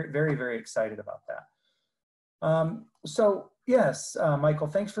 So very, very, very excited about that. So yes, Michael,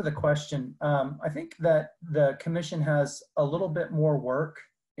 thanks for the question. I think that the commission has a little bit more work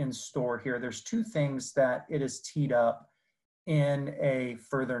in store here. There's 2 things that it is teed up in a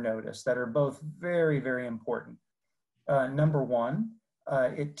further notice that are both very, very important. Number 1,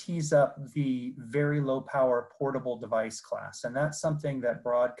 it tees up the very low power portable device class. And that's something that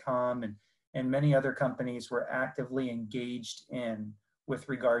Broadcom and many other companies were actively engaged in with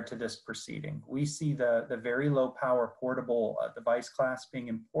regard to this proceeding. We see the very low power portable device class being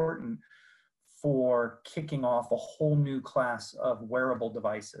important for kicking off a whole new class of wearable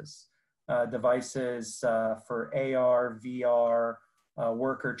devices. Devices for AR, VR,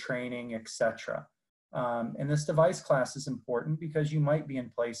 worker training, etc. And this device class is important because you might be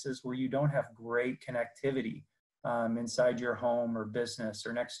in places where you don't have great connectivity inside your home or business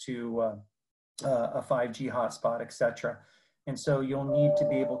or next to a 5G hotspot, etc. And so you'll need to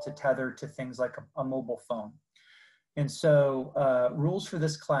be able to tether to things like a mobile phone. And so rules for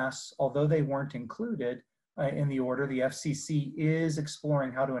this class, although they weren't included in the order, the FCC is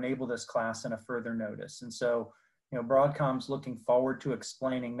exploring how to enable this class in a further notice. And so Broadcom's looking forward to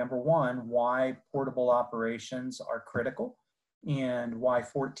explaining, number 1, why portable operations are critical, and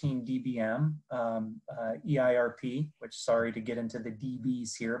Y14 dBm EIRP, which, sorry to get into the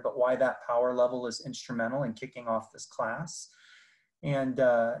dBs here, but why that power level is instrumental in kicking off this class. And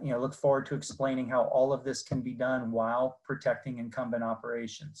look forward to explaining how all of this can be done while protecting incumbent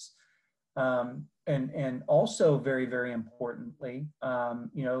operations. And also very, very importantly,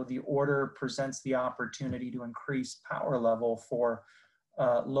 the order presents the opportunity to increase power level for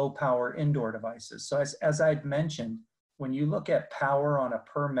low power indoor devices. So as I'd mentioned, when you look at power on a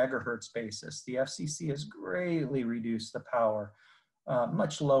per megahertz basis, the FCC has greatly reduced the power,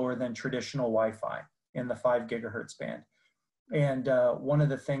 much lower than traditional Wi-Fi in the 5 gigahertz band. And one of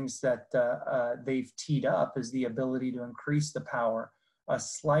the things that they've teed up is the ability to increase the power a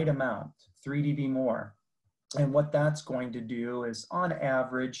slight amount, 3 dB more. And what that's going to do is, on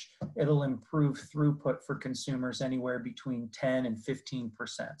average, it'll improve throughput for consumers anywhere between 10 and 15%.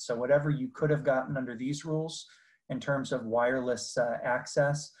 So whatever you could have gotten under these rules in terms of wireless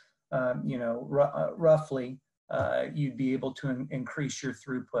access, roughly, you'd be able to increase your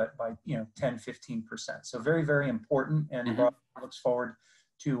throughput by 10, 15%. So very, very important, and looks forward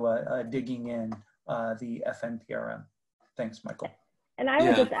to digging in the FNPRM. Thanks, Michael. And I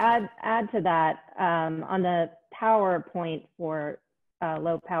would just add to that on the power point for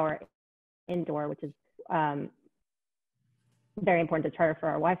low power indoor, which is very important to charter for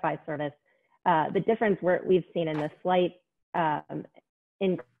our Wi-Fi service. The difference we've seen in the slight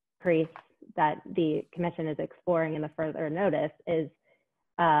increase that the Commission is exploring in the further notice is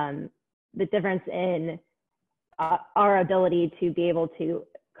the difference in our ability to be able to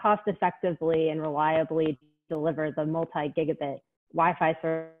cost effectively and reliably deliver the multi-gigabit Wi-Fi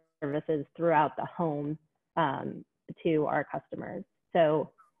services throughout the home to our customers.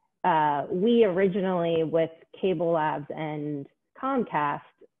 So we originally, with Cable Labs and Comcast,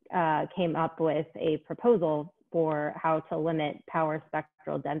 came up with a proposal for how to limit power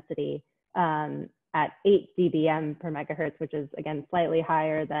spectral density at 8 dBm per megahertz, which is, again, slightly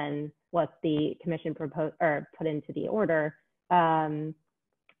higher than what the Commission proposed or put into the order. And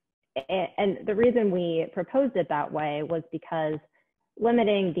the reason we proposed it that way was because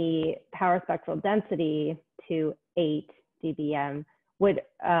limiting the power spectral density to 8 dBm would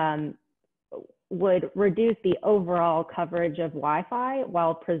reduce the overall coverage of Wi-Fi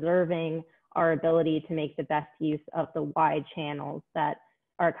while preserving our ability to make the best use of the wide channels that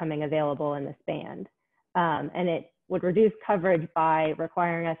are coming available in this band. And it would reduce coverage by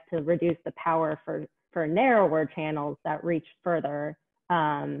requiring us to reduce the power for narrower channels that reach further,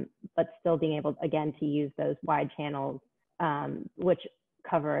 but still being able, again, to use those wide channels, which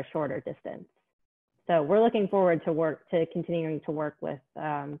cover a shorter distance. So we're looking forward to continuing to work with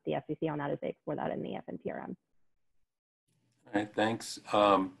the FCC on that as they explore that in the FNPRM. All right, thanks.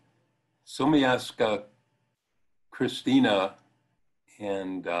 So let me ask Christina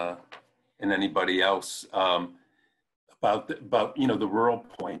and anybody else about the rural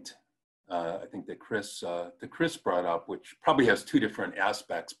point. I think that Chris brought up, which probably has two different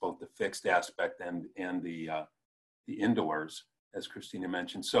aspects, both the fixed aspect and the indoors, as Christina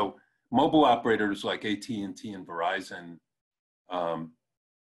mentioned. So mobile operators like AT&T and Verizon, are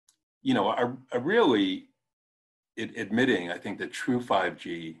really admitting, I think, that true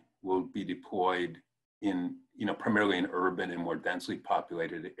 5G will be deployed in, primarily in urban and more densely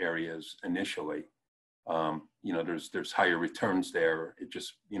populated areas initially. There's higher returns there. It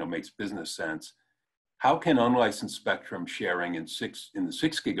just, makes business sense. How can unlicensed spectrum sharing in the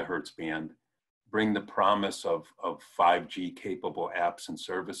 6 gigahertz band bring the promise of 5G capable apps and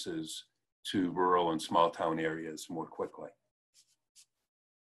services to rural and small town areas more quickly?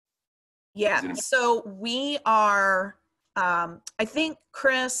 Yeah, so we are, I think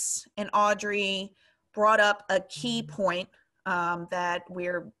Chris and Audrey brought up a key point that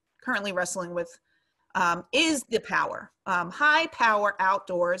we're currently wrestling with, is the power. High power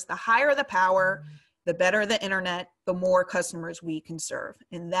outdoors, the higher the power, the better the internet, the more customers we can serve.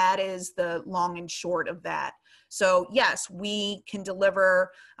 And that is the long and short of that. So yes, we can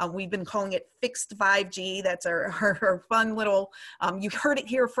deliver, we've been calling it fixed 5G. That's our fun little, you heard it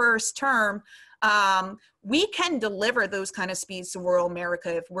here first term. We can deliver those kind of speeds to rural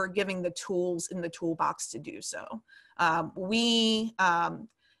America if we're giving the tools in the toolbox to do so.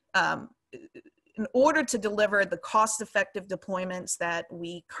 In order to deliver the cost-effective deployments that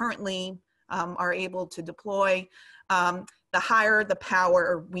we currently are able to deploy, the higher the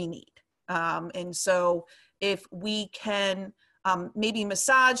power we need. And so if we can maybe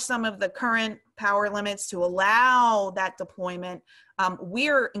massage some of the current power limits to allow that deployment,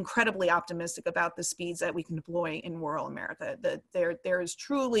 we're incredibly optimistic about the speeds that we can deploy in rural America. There is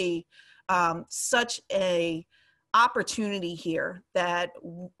truly such a opportunity here that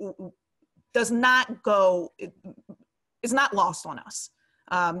does not go, is not lost on us.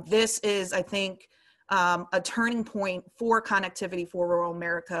 This is, I think, a turning point for connectivity for rural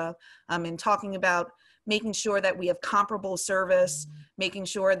America, in talking about making sure that we have comparable service, making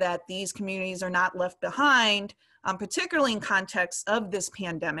sure that these communities are not left behind, particularly in context of this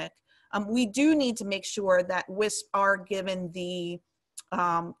pandemic. We do need to make sure that WISP are given the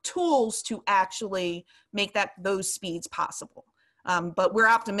tools to actually make those speeds possible. But we're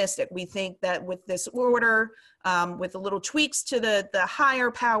optimistic. We think that with this order, with the little tweaks to the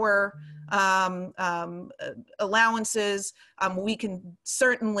higher power allowances, we can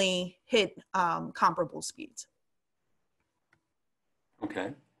certainly hit comparable speeds.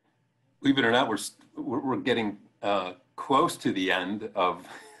 Okay. Believe it or not, we're getting close to the end of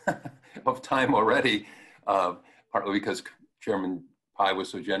of time already, partly because Chairman Pai was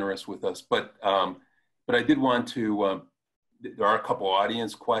so generous with us. But I did want to. There are a couple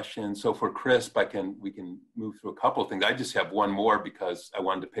audience questions. So for Chris, we can move through a couple of things. I just have one more because I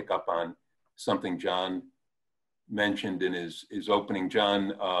wanted to pick up on something John mentioned in his opening.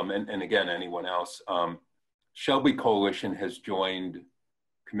 John, and again, anyone else, Shelby Coalition has joined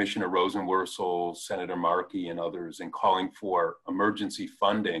Commissioner Rosenworcel, Senator Markey, and others in calling for emergency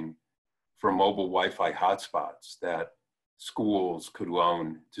funding for mobile Wi-Fi hotspots that schools could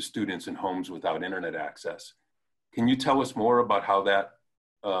loan to students in homes without internet access. Can you tell us more about how that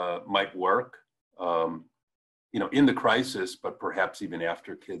might work, in the crisis, but perhaps even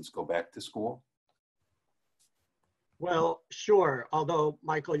after kids go back to school? Well, sure. Although,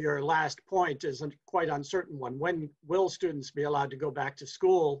 Michael, your last point is a quite uncertain one. When will students be allowed to go back to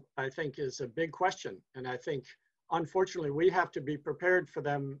school, I think is a big question. And I think, unfortunately, we have to be prepared for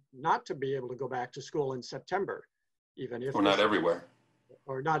them not to be able to go back to school in September, even if— Or not everywhere.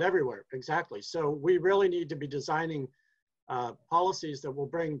 Or not everywhere, exactly. So we really need to be designing policies that will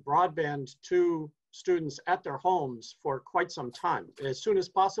bring broadband to students at their homes for quite some time, as soon as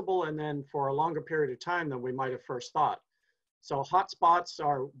possible, and then for a longer period of time than we might have first thought. So hotspots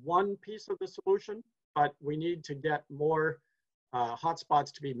are one piece of the solution, but we need to get more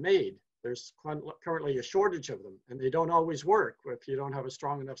hotspots to be made. There's currently a shortage of them, and they don't always work if you don't have a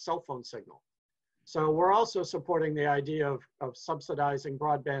strong enough cell phone signal. So we're also supporting the idea of subsidizing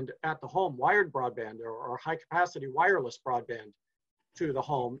broadband at the home, wired broadband or high capacity wireless broadband to the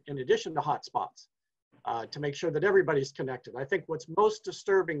home, in addition to hotspots, to make sure that everybody's connected. I think what's most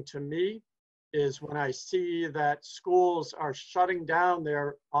disturbing to me is when I see that schools are shutting down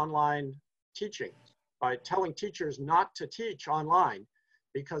their online teaching by telling teachers not to teach online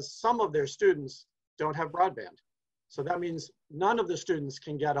because some of their students don't have broadband. So that means none of the students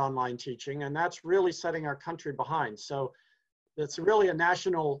can get online teaching, and that's really setting our country behind. So it's really a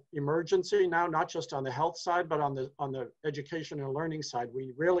national emergency now, not just on the health side, but on the education and learning side.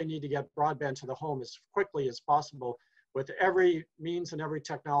 We really need to get broadband to the home as quickly as possible with every means and every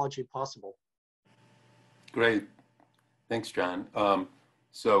technology possible. Great. Thanks, John.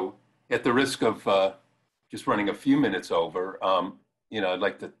 So at the risk of just running a few minutes over, I'd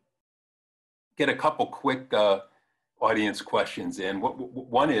like to get a couple quick audience questions in.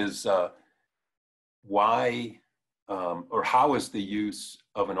 One is why or how is the use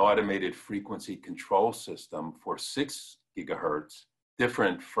of an automated frequency control system for 6 gigahertz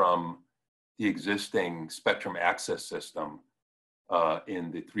different from the existing spectrum access system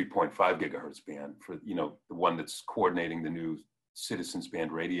in the 3.5 gigahertz band, for the one that's coordinating the new Citizens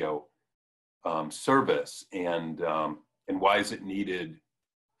Band radio service, and why is it needed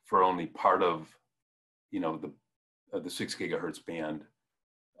for only part of the 6 gigahertz band,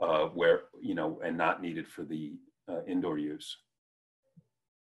 where and not needed for the indoor use,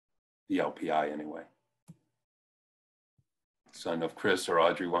 the LPI anyway. So I don't know if Chris or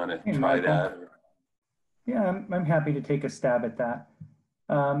Audrey want to try that. Or... Yeah, I'm happy to take a stab at that.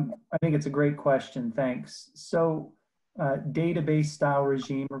 I think it's a great question, thanks. So database style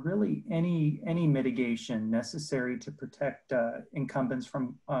regime, or really any mitigation necessary to protect incumbents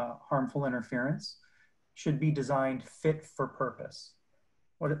from harmful interference, should be designed fit for purpose.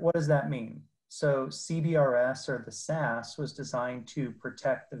 What does that mean? So CBRS, or the SAS, was designed to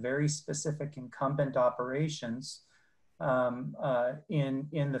protect the very specific incumbent operations in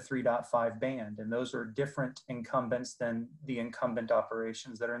the 3.5 band. And those are different incumbents than the incumbent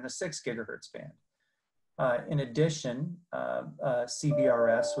operations that are in the 6 gigahertz band. In addition,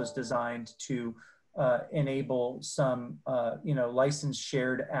 CBRS was designed to enable some license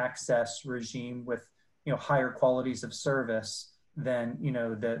shared access regime with higher qualities of service than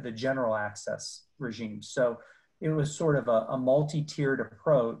the general access regime. So it was sort of a multi-tiered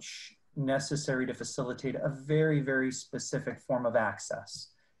approach necessary to facilitate a very, very specific form of access.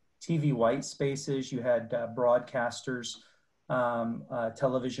 TV white spaces, you had broadcasters,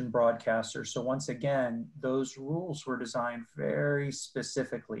 television broadcasters. So once again, those rules were designed very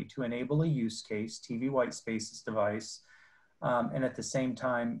specifically to enable a use case, TV white spaces device, and at the same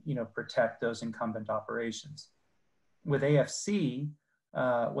time, protect those incumbent operations. With AFC,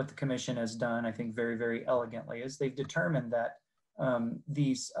 what the commission has done, I think very, very elegantly, is they've determined that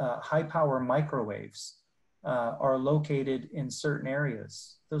these high power microwaves are located in certain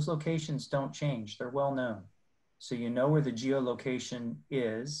areas. Those locations don't change, they're well known. So you know where the geolocation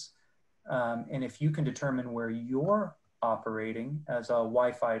is, and if you can determine where you're operating as a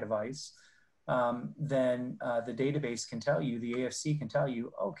Wi-Fi device, then the database can tell you, the AFC can tell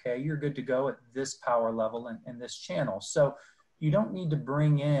you, okay, you're good to go at this power level and this channel. So you don't need to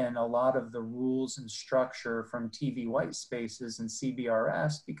bring in a lot of the rules and structure from TV white spaces and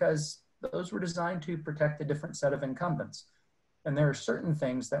CBRS, because those were designed to protect a different set of incumbents. And there are certain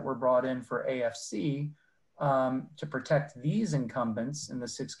things that were brought in for AFC to protect these incumbents in the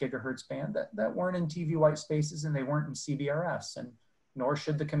 6 gigahertz band that weren't in TV white spaces and they weren't in CBRS. And nor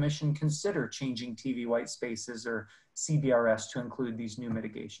should the commission consider changing TV white spaces or CBRS to include these new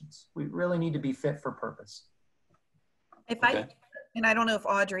mitigations. We really need to be fit for purpose. And I don't know if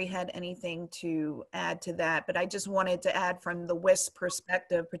Audrey had anything to add to that, but I just wanted to add from the WISP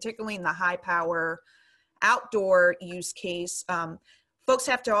perspective, particularly in the high power outdoor use case, folks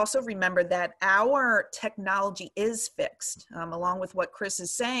have to also remember that our technology is fixed. Along with what Chris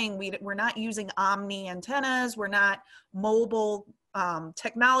is saying, we're not using omni antennas, we're not mobile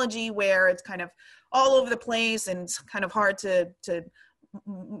technology where it's kind of all over the place and it's kind of hard to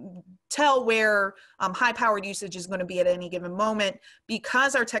tell where high-powered usage is going to be at any given moment.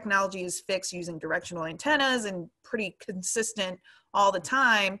 Because our technology is fixed using directional antennas and pretty consistent all the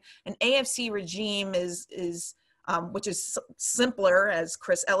time, an AFC regime is which is simpler, as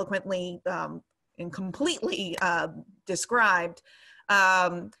Chris eloquently and completely described.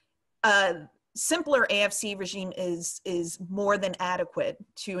 Simpler AFC regime is more than adequate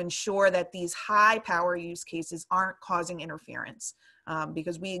to ensure that these high power use cases aren't causing interference,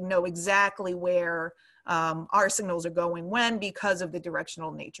 because we know exactly where our signals are going when, because of the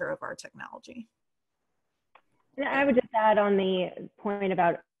directional nature of our technology. And I would just add on the point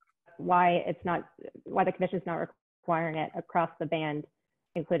about why the commission is not requiring it across the band,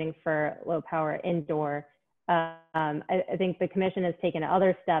 including for low power indoor. I think the commission has taken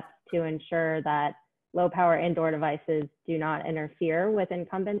other steps to ensure that low power indoor devices do not interfere with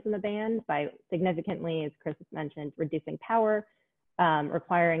incumbents in the band by significantly, as Chris mentioned, reducing power,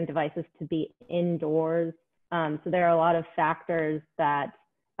 requiring devices to be indoors. So there are a lot of factors that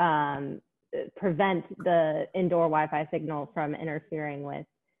prevent the indoor Wi-Fi signal from interfering with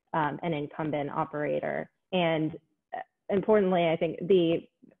an incumbent operator. And importantly, I think the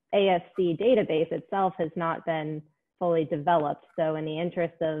AFC database itself has not been fully developed. So in the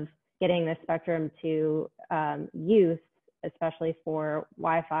interest of getting the spectrum to use, especially for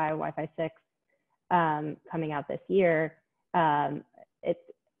Wi-Fi, Wi-Fi 6 coming out this year,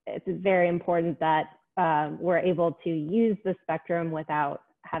 it's very important that we're able to use the spectrum without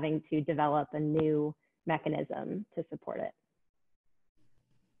having to develop a new mechanism to support it.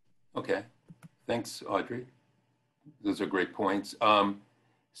 Okay, thanks, Audrey. Those are great points.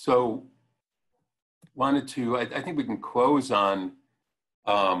 So wanted to, I think we can close on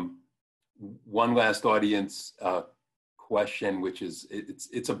one last audience question, which is,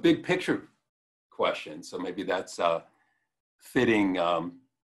 it's a big picture question. So maybe that's fitting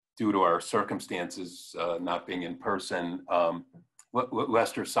due to our circumstances, not being in person.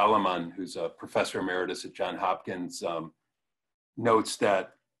 Lester Solomon, who's a professor emeritus at Johns Hopkins, notes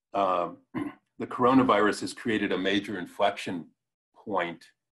that the coronavirus has created a major inflection point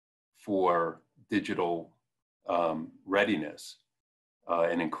for digital readiness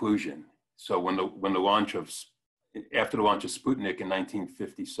and inclusion. So when the launch of, after the launch of Sputnik in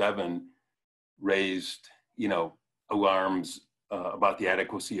 1957, raised, alarms about the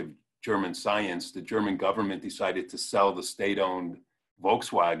adequacy of German science, the German government decided to sell the state-owned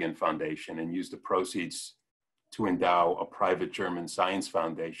Volkswagen Foundation and use the proceeds to endow a private German science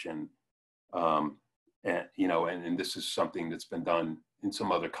foundation. And this is something that's been done in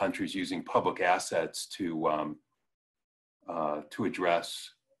some other countries using public assets to address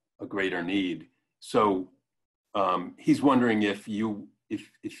a greater need. So he's wondering if you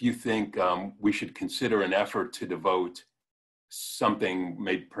think we should consider an effort to devote something,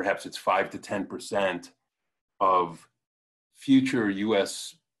 maybe perhaps it's 5 to 10% of future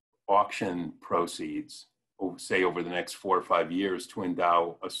U.S. auction proceeds say over the next 4 or 5 years, to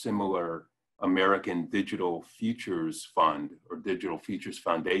endow a similar American Digital Futures Fund or Digital Futures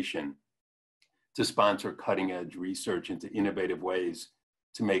Foundation to sponsor cutting edge research into innovative ways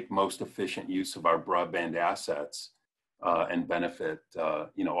to make most efficient use of our broadband assets and benefit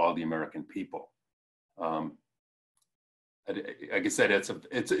all the American people. Like I said,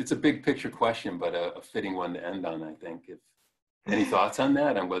 it's a big picture question, but a fitting one to end on, I think. If any thoughts on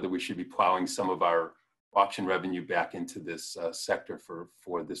that, on whether we should be plowing some of our auction revenue back into this sector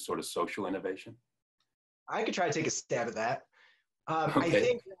for this sort of social innovation? I could try to take a stab at that. Okay. I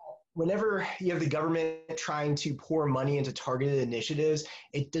think whenever you have the government trying to pour money into targeted initiatives,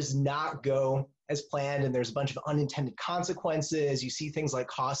 it does not go as planned, and there's a bunch of unintended consequences. You see things like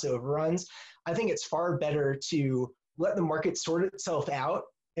cost overruns. I think it's far better to let the market sort itself out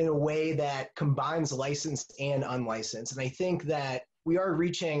in a way that combines licensed and unlicensed. And I think that we are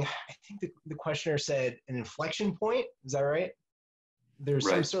reaching, I think the questioner said, an inflection point. Is that right? There's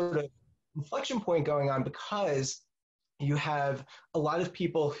some sort of inflection point going on because you have a lot of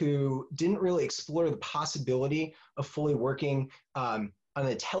people who didn't really explore the possibility of fully working on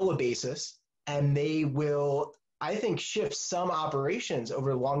a telebasis, and they will, I think, shift some operations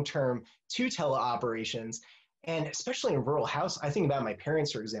over long term to teleoperations. And especially in rural house, I think about my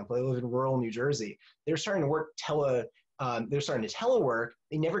parents, for example. They live in rural New Jersey. They're starting to work telework.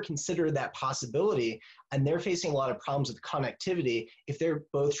 They never considered that possibility, and they're facing a lot of problems with connectivity if they're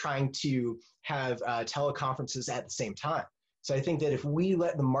both trying to have teleconferences at the same time. So I think that if we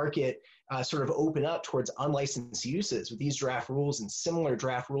let the market sort of open up towards unlicensed uses with these draft rules and similar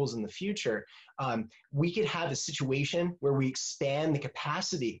draft rules in the future, we could have a situation where we expand the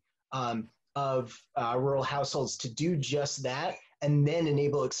capacity of rural households to do just that, and then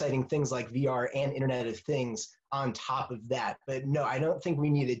enable exciting things like VR and Internet of Things on top of that. But no, I don't think we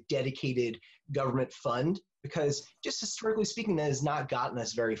need a dedicated government fund, because just historically speaking, that has not gotten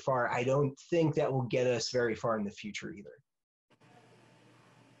us very far. I don't think that will get us very far in the future either.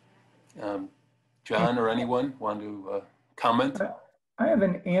 John or anyone want to comment? I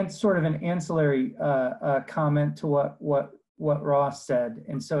have sort of an ancillary comment to what Ross said.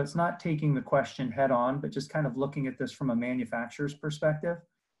 And so it's not taking the question head on, but just kind of looking at this from a manufacturer's perspective.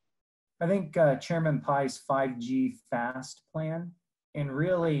 I think Chairman Pai's 5G Fast plan and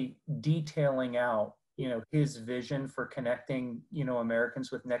really detailing out, his vision for connecting,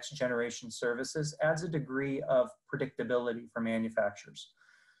 Americans with next generation services adds a degree of predictability for manufacturers.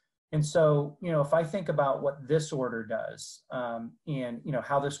 And so, if I think about what this order does and,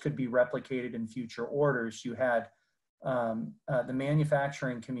 how this could be replicated in future orders, you had the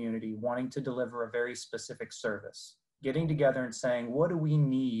manufacturing community wanting to deliver a very specific service, getting together and saying, what do we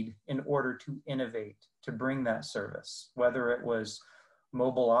need in order to innovate to bring that service, whether it was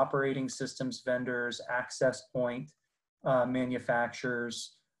mobile operating systems vendors, access point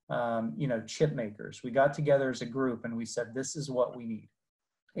manufacturers, chip makers. We got together as a group and we said, this is what we need.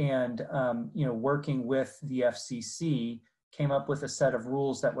 And, working with the FCC came up with a set of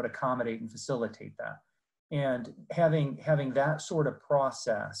rules that would accommodate and facilitate that. And having that sort of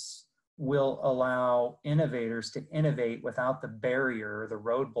process will allow innovators to innovate without the barrier or the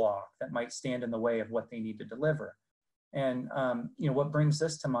roadblock that might stand in the way of what they need to deliver. And what brings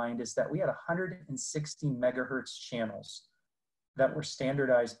this to mind is that we had 160 megahertz channels that were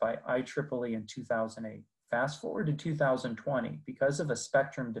standardized by IEEE in 2008. Fast forward to 2020, because of a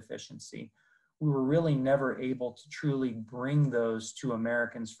spectrum deficiency, we were really never able to truly bring those to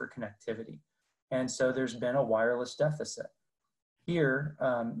Americans for connectivity. And so there's been a wireless deficit. Here,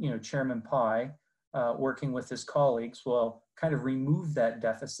 Chairman Pai, working with his colleagues, will kind of remove that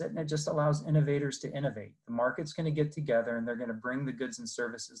deficit, and it just allows innovators to innovate. The market's going to get together and they're going to bring the goods and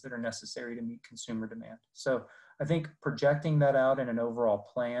services that are necessary to meet consumer demand. So I think projecting that out in an overall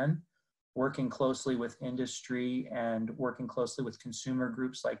plan, working closely with industry and working closely with consumer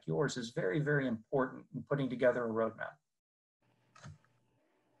groups like yours is very, very important in putting together a roadmap.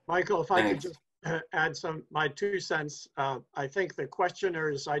 Michael, if I could just add my 2 cents. I think the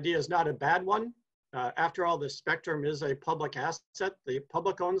questioner's idea is not a bad one. After all, the spectrum is a public asset. The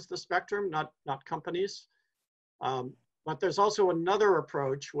public owns the spectrum, not companies. But there's also another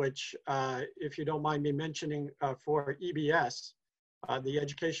approach, which, if you don't mind me mentioning, for EBS, the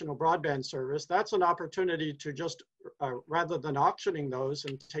Educational Broadband Service, that's an opportunity to just, rather than auctioning those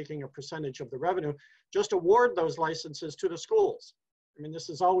and taking a percentage of the revenue, just award those licenses to the schools. I mean, this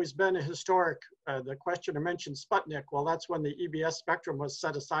has always been a historic, the questioner mentioned Sputnik. Well, that's when the EBS spectrum was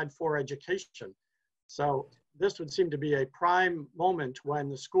set aside for education. So this would seem to be a prime moment when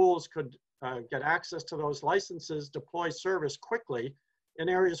the schools could get access to those licenses, deploy service quickly in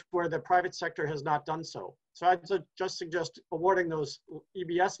areas where the private sector has not done so. So I'd just suggest awarding those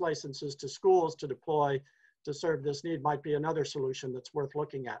EBS licenses to schools to deploy to serve this need might be another solution that's worth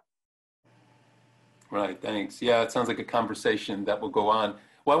looking at. Right, thanks. Yeah, it sounds like a conversation that will go on.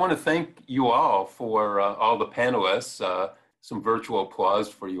 Well, I want to thank you all for all the panelists. Some virtual applause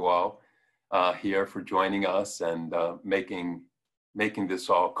for you all here for joining us and making this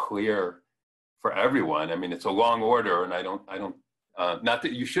all clear for everyone. I mean, it's a long order, and I don't. Not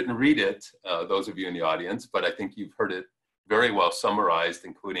that you shouldn't read it, those of you in the audience, but I think you've heard it very well summarized,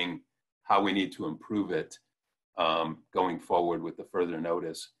 including how we need to improve it going forward with the further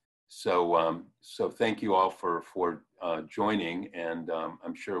notice. So, so thank you all for joining, and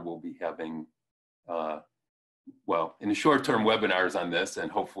I'm sure we'll be having, well, in the short-term webinars on this,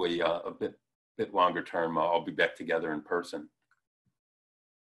 and hopefully a bit longer term, I'll be back together in person.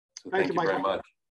 So thank you very much.